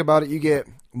 when you think about it, you get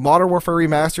Modern Warfare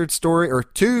remastered story, or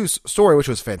 2's story, which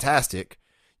was fantastic.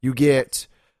 You get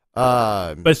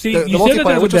but see, the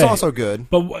multiplayer, which is also good.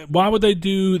 But why would they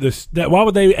do this? Why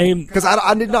would they aim? Because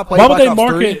I did not play. Why Black would they Ops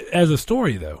market 3. as a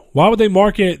story though? Why would they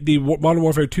market the Modern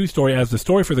Warfare 2 story as the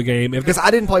story for the game? Because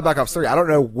I didn't play Black Ops 3. I don't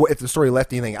know if the story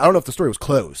left anything. I don't know if the story was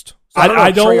closed. So I don't know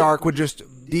if Treyarch would just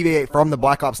deviate from the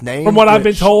Black Ops name. From what I've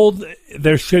been told,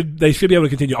 they should be able to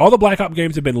continue. All the Black Ops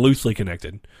games have been loosely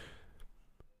connected.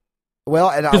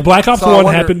 Well, and because Black Ops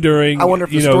 1 happened during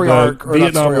the story arc or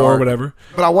Vietnam War or whatever.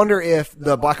 But I wonder if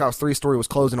the Black Ops 3 story was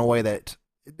closed in a way that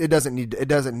it doesn't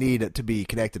need it to be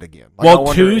connected again. Like,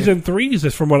 well, 2s and 3s,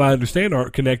 is from what I understand,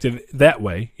 are connected that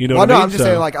way. You know what I mean? I'm just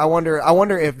saying, like, I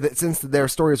wonder if since their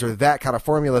stories are that kind of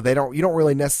formula, you don't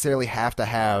really necessarily have to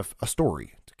have a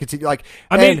story. Continue, like,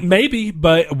 I mean, maybe,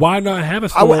 but why not have a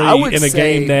story in a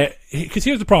game that... Because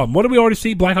here's the problem. What did we already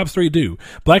see Black Ops 3 do?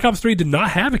 Black Ops 3 did not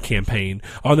have a campaign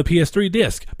on the PS3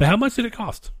 disc. But how much did it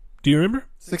cost? Do you remember?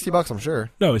 $60, I'm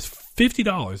sure. No, it's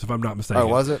 $50 if I'm not mistaken. Oh,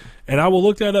 was it? And I will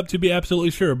look that up to be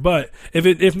absolutely sure. But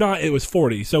if not, it was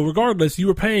 $40. So regardless, you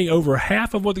were paying over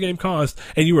half of what the game cost,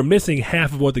 and you were missing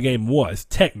half of what the game was,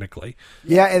 technically.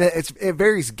 Yeah, and it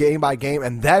varies game by game,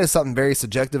 and that is something very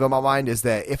subjective in my mind, is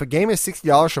that if a game is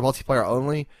 $60 for multiplayer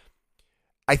only,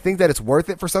 I think that it's worth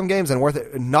it for some games and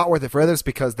not worth it for others,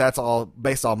 because that's all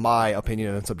based on my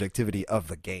opinion and subjectivity of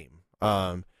the game.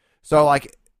 So,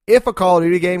 like, if a Call of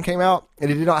Duty game came out and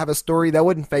it did not have a story, that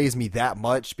wouldn't faze me that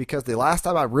much, because the last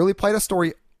time I really played a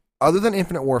story other than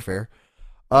Infinite Warfare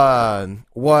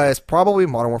was probably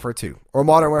Modern Warfare 2 or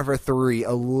Modern Warfare 3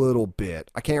 a little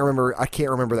bit. I can't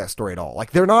remember that story at all.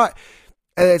 Like, they're not,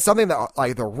 it's something that,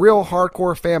 like, the real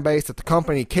hardcore fan base that the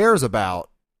company cares about,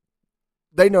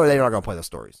 they know they're not going to play the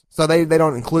stories. So they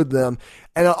don't include them.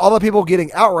 And all the people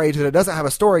getting outraged that it doesn't have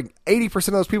a story, 80%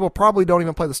 of those people probably don't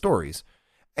even play the stories.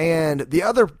 And the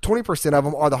other 20% of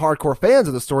them are the hardcore fans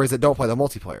of the stories that don't play the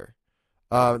multiplayer.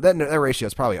 That ratio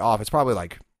is probably off. It's probably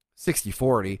like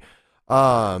 60-40.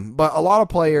 But a lot of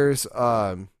players,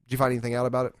 did you find anything out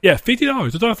about it? Yeah,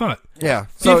 $50. That's what I thought. Yeah.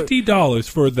 $50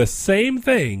 for the same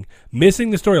thing, missing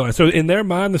the storyline. So in their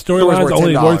mind, the storyline is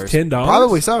only worth $10?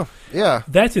 Probably so, yeah.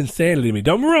 That's insanity to me.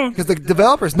 Don't get me wrong. Because the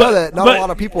developers know that not a lot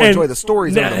of people enjoy the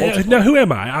stories over the multiplayer. Now, who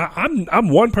am I? I'm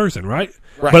one person, right?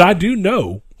 But I do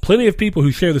know plenty of people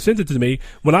who share the sentiment to me.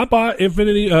 When I bought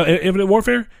Infinite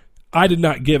Warfare, I did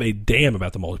not give a damn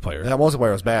about the multiplayer. That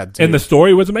multiplayer was bad, too. And the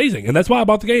story was amazing. And that's why I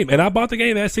bought the game. And I bought the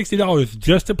game at $60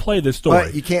 just to play this story.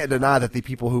 But you can't deny that the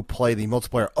people who play the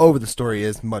multiplayer over the story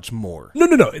is much more. No.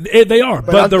 They are.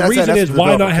 But the reason is,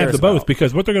 why not have the both? About.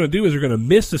 Because what they're going to do is they're going to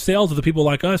miss the sales of the people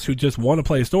like us who just want to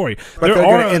play a story.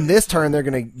 But in this turn, they're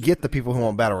going to get the people who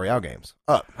want Battle Royale games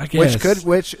up. I guess.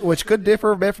 Which could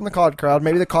differ a bit from the COD crowd.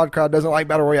 Maybe the COD crowd doesn't like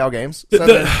Battle Royale games.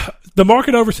 So the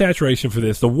market oversaturation for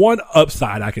this, the one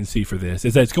upside I can see see for this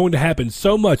is that it's going to happen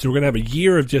so much, and we're going to have a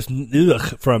year of just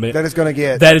ugh from it. That is going to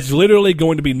get That it's literally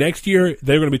going to be next year.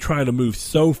 They're going to be trying to move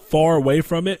so far away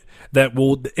from it that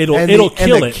it'll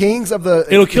kill it. Kings of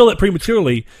it'll kill it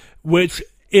prematurely, which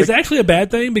is actually a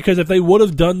bad thing, because if they would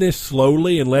have done this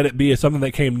slowly and let it be something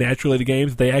that came naturally to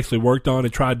games that they actually worked on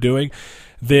and tried doing,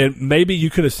 then maybe you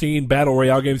could have seen Battle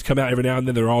Royale games come out every now and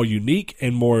then. They're all unique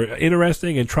and more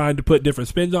interesting and trying to put different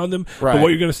spins on them. Right. But what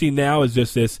you're going to see now is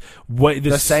just this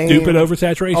same, stupid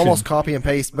oversaturation. Almost copy and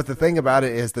paste. But the thing about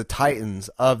it is the titans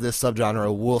of this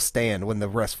subgenre will stand when the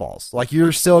rest falls. Like,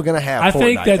 you're still going to have I Fortnite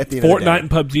think that at the end of the day. Fortnite and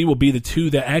PUBG will be the two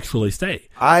that actually stay.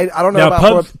 I don't know Now,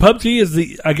 about PUBG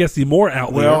is the more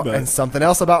out there. Well, but and something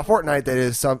else about Fortnite that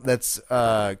is that's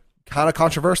kind of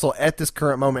controversial at this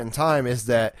current moment in time is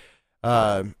that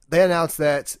they announced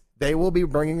that they will be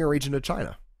bringing a region to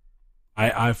China.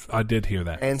 I did hear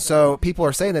that. And so people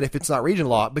are saying that if it's not region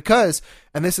locked, because,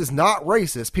 and this is not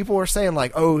racist, people are saying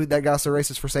like, oh, that guy's so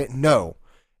racist for saying no.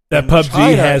 That In PUBG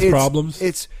China, has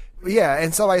problems. Yeah,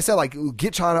 and somebody said like,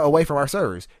 get China away from our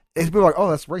servers. And people are like,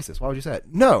 oh, that's racist. Why would you say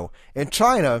that? No. In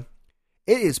China,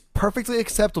 it is perfectly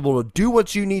acceptable to do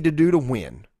what you need to do to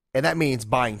win. And that means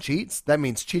buying cheats. That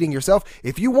means cheating yourself.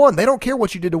 If you won, they don't care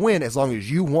what you did to win as long as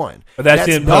you won. But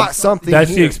that's not something. That's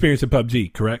the here. experience of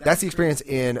PUBG, correct? That's the experience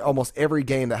in almost every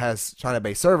game that has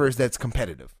China-based servers that's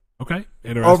competitive. Okay,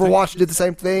 interesting. Overwatch did the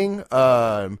same thing.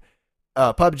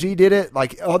 PUBG did it.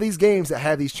 Like, all these games that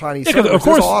have these Chinese servers, of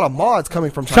course, there's a lot of mods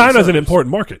coming from China. China's servers. an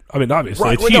important market. I mean, obviously,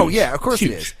 Right. it's Well, huge. no, yeah, of course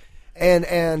huge. it is.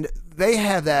 And they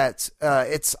have that.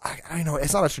 I know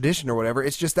it's not a tradition or whatever.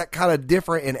 It's just that kind of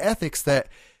different in ethics that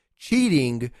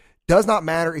cheating does not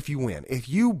matter if you win. If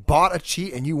you bought a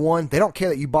cheat and you won, they don't care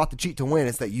that you bought the cheat to win.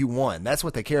 It's that you won. That's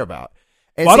what they care about.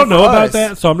 And Well, I see, don't know for about us,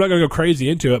 that, so I'm not going to go crazy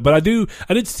into it. But I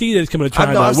did see that it's coming to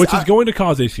China, which is going to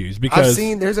cause issues because I've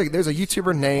seen there's a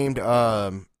YouTuber named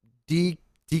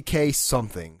DK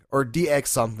something or DX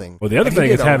something. Well, the other And thing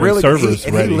he is did a having really servers he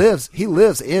ready. He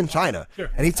lives in China, Sure.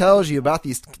 and he tells you about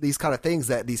these kind of things,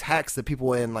 that these hacks that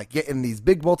people get in these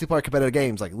big multiplayer competitive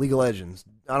games like League of Legends.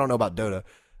 I don't know about Dota.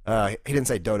 He didn't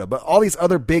say Dota, but all these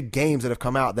other big games that have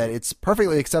come out, that it's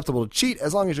perfectly acceptable to cheat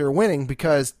as long as you're winning,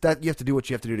 because that you have to do what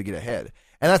you have to do to get ahead.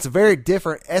 And that's very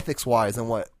different ethics-wise than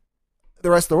what the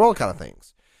rest of the world kind of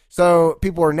thinks. So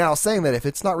people are now saying that if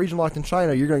it's not region locked in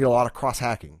China, you're going to get a lot of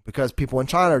cross-hacking, because people in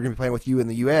China are going to be playing with you in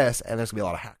the U.S., and there's going to be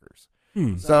a lot of hackers.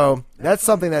 So that's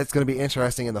something that's going to be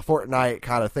interesting in the Fortnite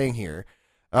kind of thing here.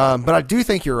 But I do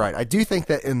think you're right. I do think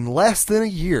that in less than a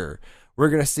year, we're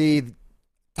going to see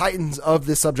titans of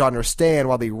this subgenre stand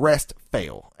while the rest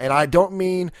fail. And I don't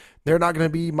mean they're not going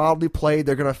to be mildly played.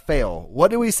 They're going to fail.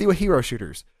 What do we see with hero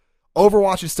shooters?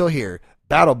 Overwatch is still here.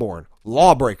 Battleborn,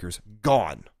 Lawbreakers,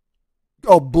 gone.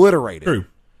 Obliterated. True.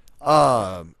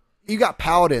 You got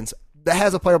Paladins that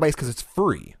has a player base because it's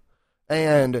free.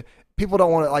 And people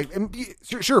don't want to, like,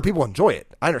 sure, people enjoy it.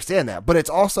 I understand that. But it's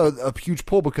also a huge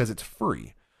pull because it's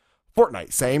free.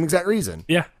 Fortnite, same exact reason.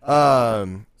 Yeah.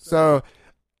 So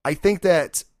I think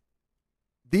that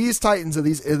these titans of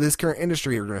this current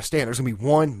industry are going to stand. There's going to be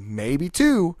one, maybe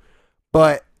two,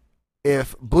 but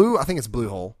if I think it's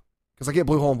Bluehole, because I get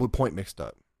Bluehole and Blue Point mixed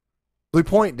up. Blue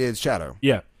Point did Shadow.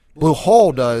 Yeah.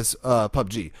 Bluehole does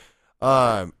PUBG.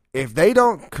 If they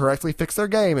don't correctly fix their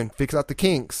game and fix out the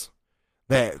kinks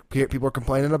that people are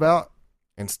complaining about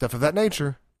and stuff of that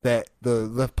nature, that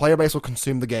the player base will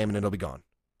consume the game and it'll be gone.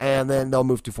 And then they'll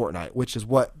move to Fortnite, which is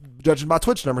what, judging by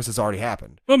Twitch numbers, has already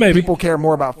happened. Well, maybe. People care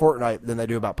more about Fortnite than they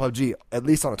do about PUBG, at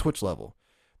least on a Twitch level.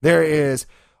 There is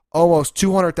almost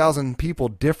 200,000 people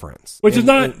difference. Which is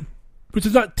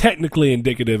not technically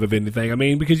indicative of anything. I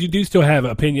mean, because you do still have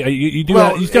opinion. You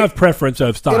still have preference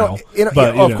of style.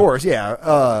 Of course, yeah.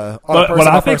 But what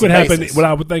I think would happen, what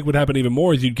I would think would happen even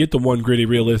more, is you'd get the one gritty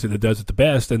realistic that does it the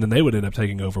best, and then they would end up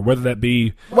taking over. Whether that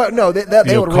be, well, no, they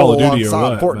would Call roll of Duty or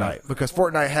alongside what, Fortnite, because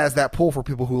Fortnite has that pull for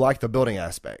people who like the building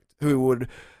aspect, who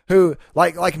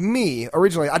like me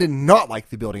originally. I did not like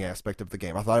the building aspect of the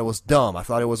game. I thought it was dumb. I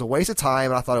thought it was a waste of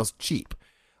time, and I thought it was cheap.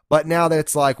 But now that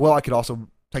it's like, well, I could also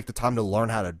take the time to learn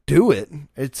how to do it.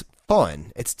 It's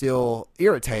fun. It's still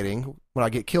irritating when I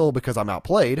get killed because I'm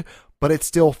outplayed, but it's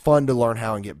still fun to learn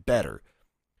how and get better.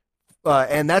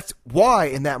 And that's why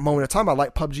in that moment of time I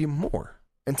like PUBG more,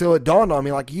 until it dawned on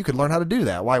me, like, you could learn how to do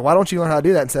that. Why don't you learn how to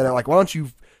do that instead of, like, why don't you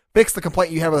fix the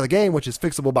complaint you have with the game, which is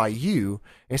fixable by you,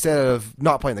 instead of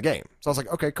not playing the game? So I was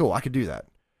like, okay, cool, I could do that.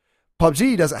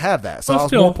 PUBG doesn't have that, so I was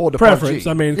still more pulled to preference. PUBG.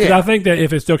 I mean, 'cause I think that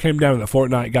if it still came down to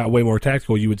Fortnite got way more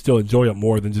tactical, you would still enjoy it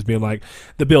more than just being like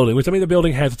the building. Which I mean, the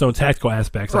building has its own tactical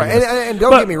aspects, I Right, guess. and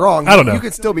don't But get me wrong. I don't know. You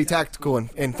can still be tactical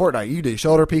in Fortnite. You do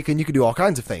shoulder peeking. You can do all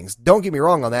kinds of things. Don't get me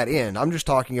wrong on that end. I'm just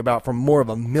talking about from more of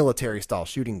a military style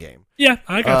shooting game. Yeah,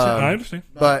 I got you. I understand.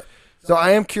 But so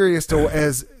I am curious to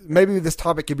as maybe this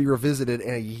topic could be revisited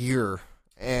in a year.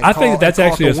 And I think that's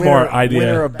actually a smart idea.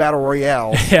 Winner of Battle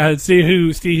Royale. Yeah, and see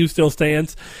who still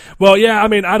stands. Well, yeah, I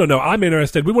mean, I don't know. I'm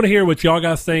interested. We want to hear what y'all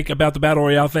guys think about the Battle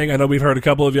Royale thing. I know we've heard a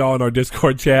couple of y'all in our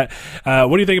Discord chat.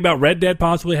 What do you think about Red Dead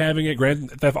possibly having it?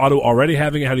 Grand Theft Auto already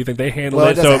having it? How do you think they handle Well,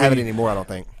 it? it doesn't have it anymore, I don't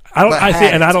think. I don't. But I see,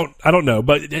 had and it. I don't know.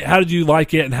 But how did you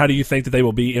like it, and how do you think that they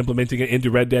will be implementing it into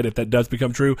Red Dead if that does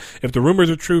become true? If the rumors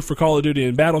are true for Call of Duty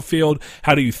and Battlefield,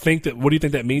 how do you think that? What do you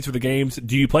think that means for the games?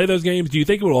 Do you play those games? Do you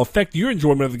think it will affect your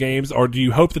enjoyment of the games, or do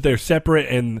you hope that they're separate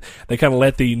and they kind of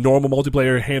let the normal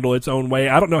multiplayer handle its own way?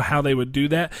 I don't know how they would do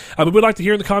that. But we'd like to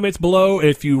hear in the comments below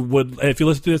if you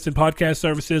listen to this in podcast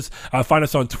services. Find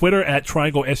us on Twitter at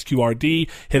Triangle SQRD.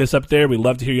 Hit us up there. We'd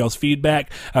love to hear y'all's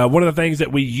feedback. One of the things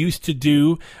that we used to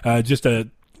do, just to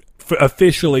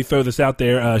officially throw this out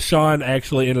there, Sean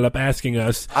actually ended up asking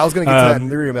us. I was going to get to that in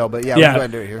the email, but yeah, we'll go ahead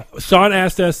and do it here. Sean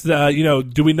asked us,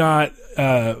 do we not,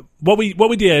 what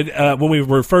we did when we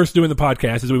were first doing the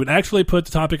podcast is we would actually put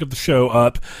the topic of the show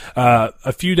up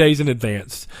a few days in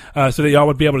advance so that y'all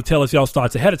would be able to tell us y'all's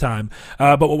thoughts ahead of time.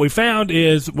 But what we found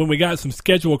is when we got some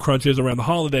schedule crunches around the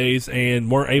holidays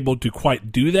and weren't able to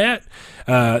quite do that,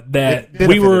 that it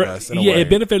we were us in a way. It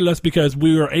benefited us because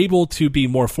we were able to be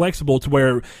more flexible to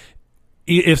where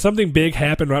if something big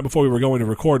happened right before we were going to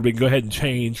record, we can go ahead and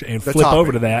change and flip topic.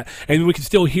 over to that, and we can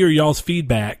still hear y'all's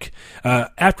feedback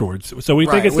afterwards. So we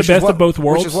think it's the Which best is of both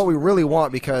worlds. Which is what we really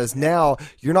want, because now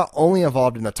you're not only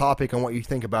involved in the topic and what you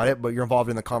think about it, but you're involved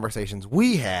in the conversations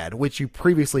we had, which you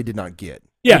previously did not get.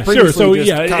 Yeah, sure. So just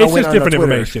yeah, kinda it's went just on different Twitter.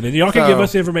 information, and y'all can give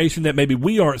us information that maybe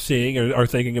we aren't seeing or are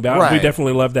thinking about. Right. We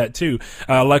definitely love that too.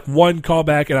 Like one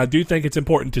callback, and I do think it's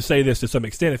important to say this to some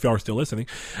extent if y'all are still listening,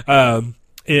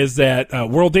 is that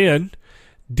World End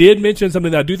did mention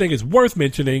something that I do think is worth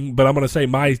mentioning, but I'm going to say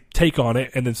my take on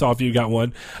it, and then saw if you got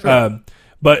one. Sure.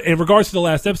 But in regards to the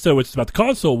last episode, which is about the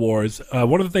console wars,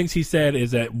 one of the things he said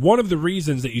is that one of the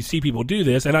reasons that you see people do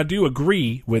this, and I do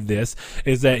agree with this,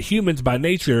 is that humans by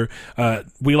nature,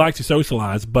 we like to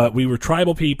socialize, but we were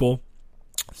tribal people.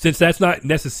 Since that's not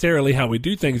necessarily how we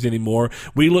do things anymore,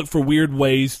 we look for weird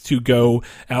ways to go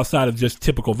outside of just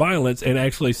typical violence and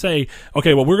actually say,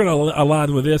 okay, well, we're going to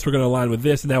align with this, we're going to align with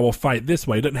this, and now we'll fight this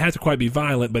way. It doesn't have to quite be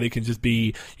violent, but it can just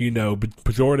be,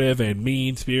 pejorative and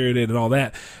mean-spirited and all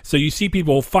that. So you see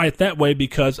people fight that way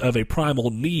because of a primal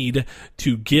need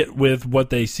to get with what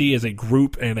they see as a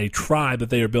group and a tribe that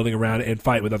they are building around and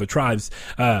fight with other tribes.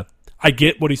 I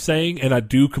get what he's saying, and I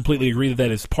do completely agree that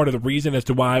that is part of the reason as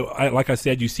to why, like I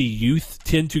said, you see youth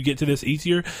tend to get to this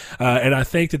easier. And I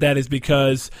think that is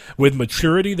because with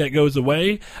maturity that goes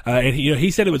away. And he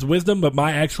said it was wisdom, but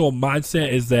my actual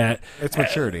mindset is that it's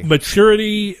maturity.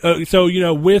 Maturity.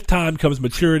 So with time comes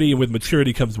maturity, and with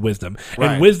maturity comes wisdom.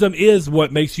 Right. And wisdom is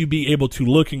what makes you be able to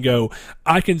look and go,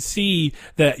 I can see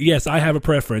that. Yes, I have a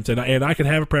preference, and I can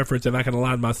have a preference, and I can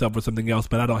align myself with something else,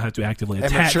 but I don't have to actively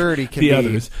attack maturity can the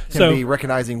others. Be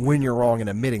recognizing when you're wrong and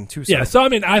admitting to something. Yeah, so I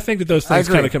mean, I think that those things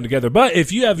kind of come together. But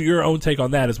if you have your own take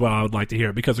on that as well, I would like to hear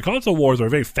it, because the console wars are a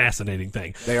very fascinating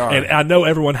thing. They are. And I know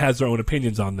everyone has their own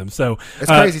opinions on them. So it's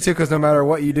crazy, too, because no matter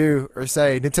what you do or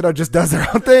say, Nintendo just does their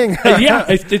own thing. Yeah,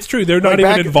 it's true. They're not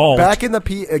even involved. Back in the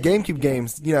GameCube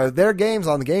games, there are games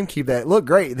on the GameCube that look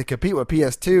great. They compete with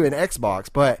PS2 and Xbox,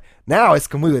 but now it's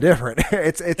completely different.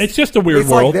 It's just a weird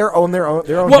world. Like they're on their own.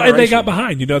 Well, generation. And they got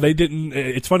behind. They didn't.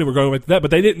 It's funny we're going with that,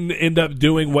 but they didn't end up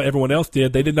doing what everyone else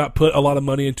did. They did not put a lot of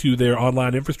money into their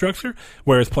online infrastructure,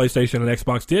 whereas PlayStation and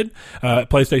Xbox did.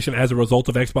 PlayStation, as a result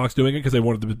of Xbox doing it because they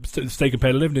wanted to stay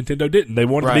competitive, Nintendo didn't. They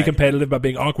wanted to be competitive by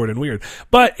being awkward and weird.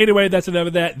 But anyway, that's enough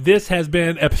of that. This has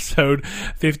been episode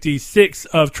 56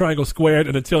 of Triangle Squared,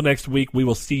 and until next week, we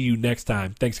will see you next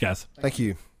time. Thanks, guys. Thank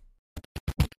you.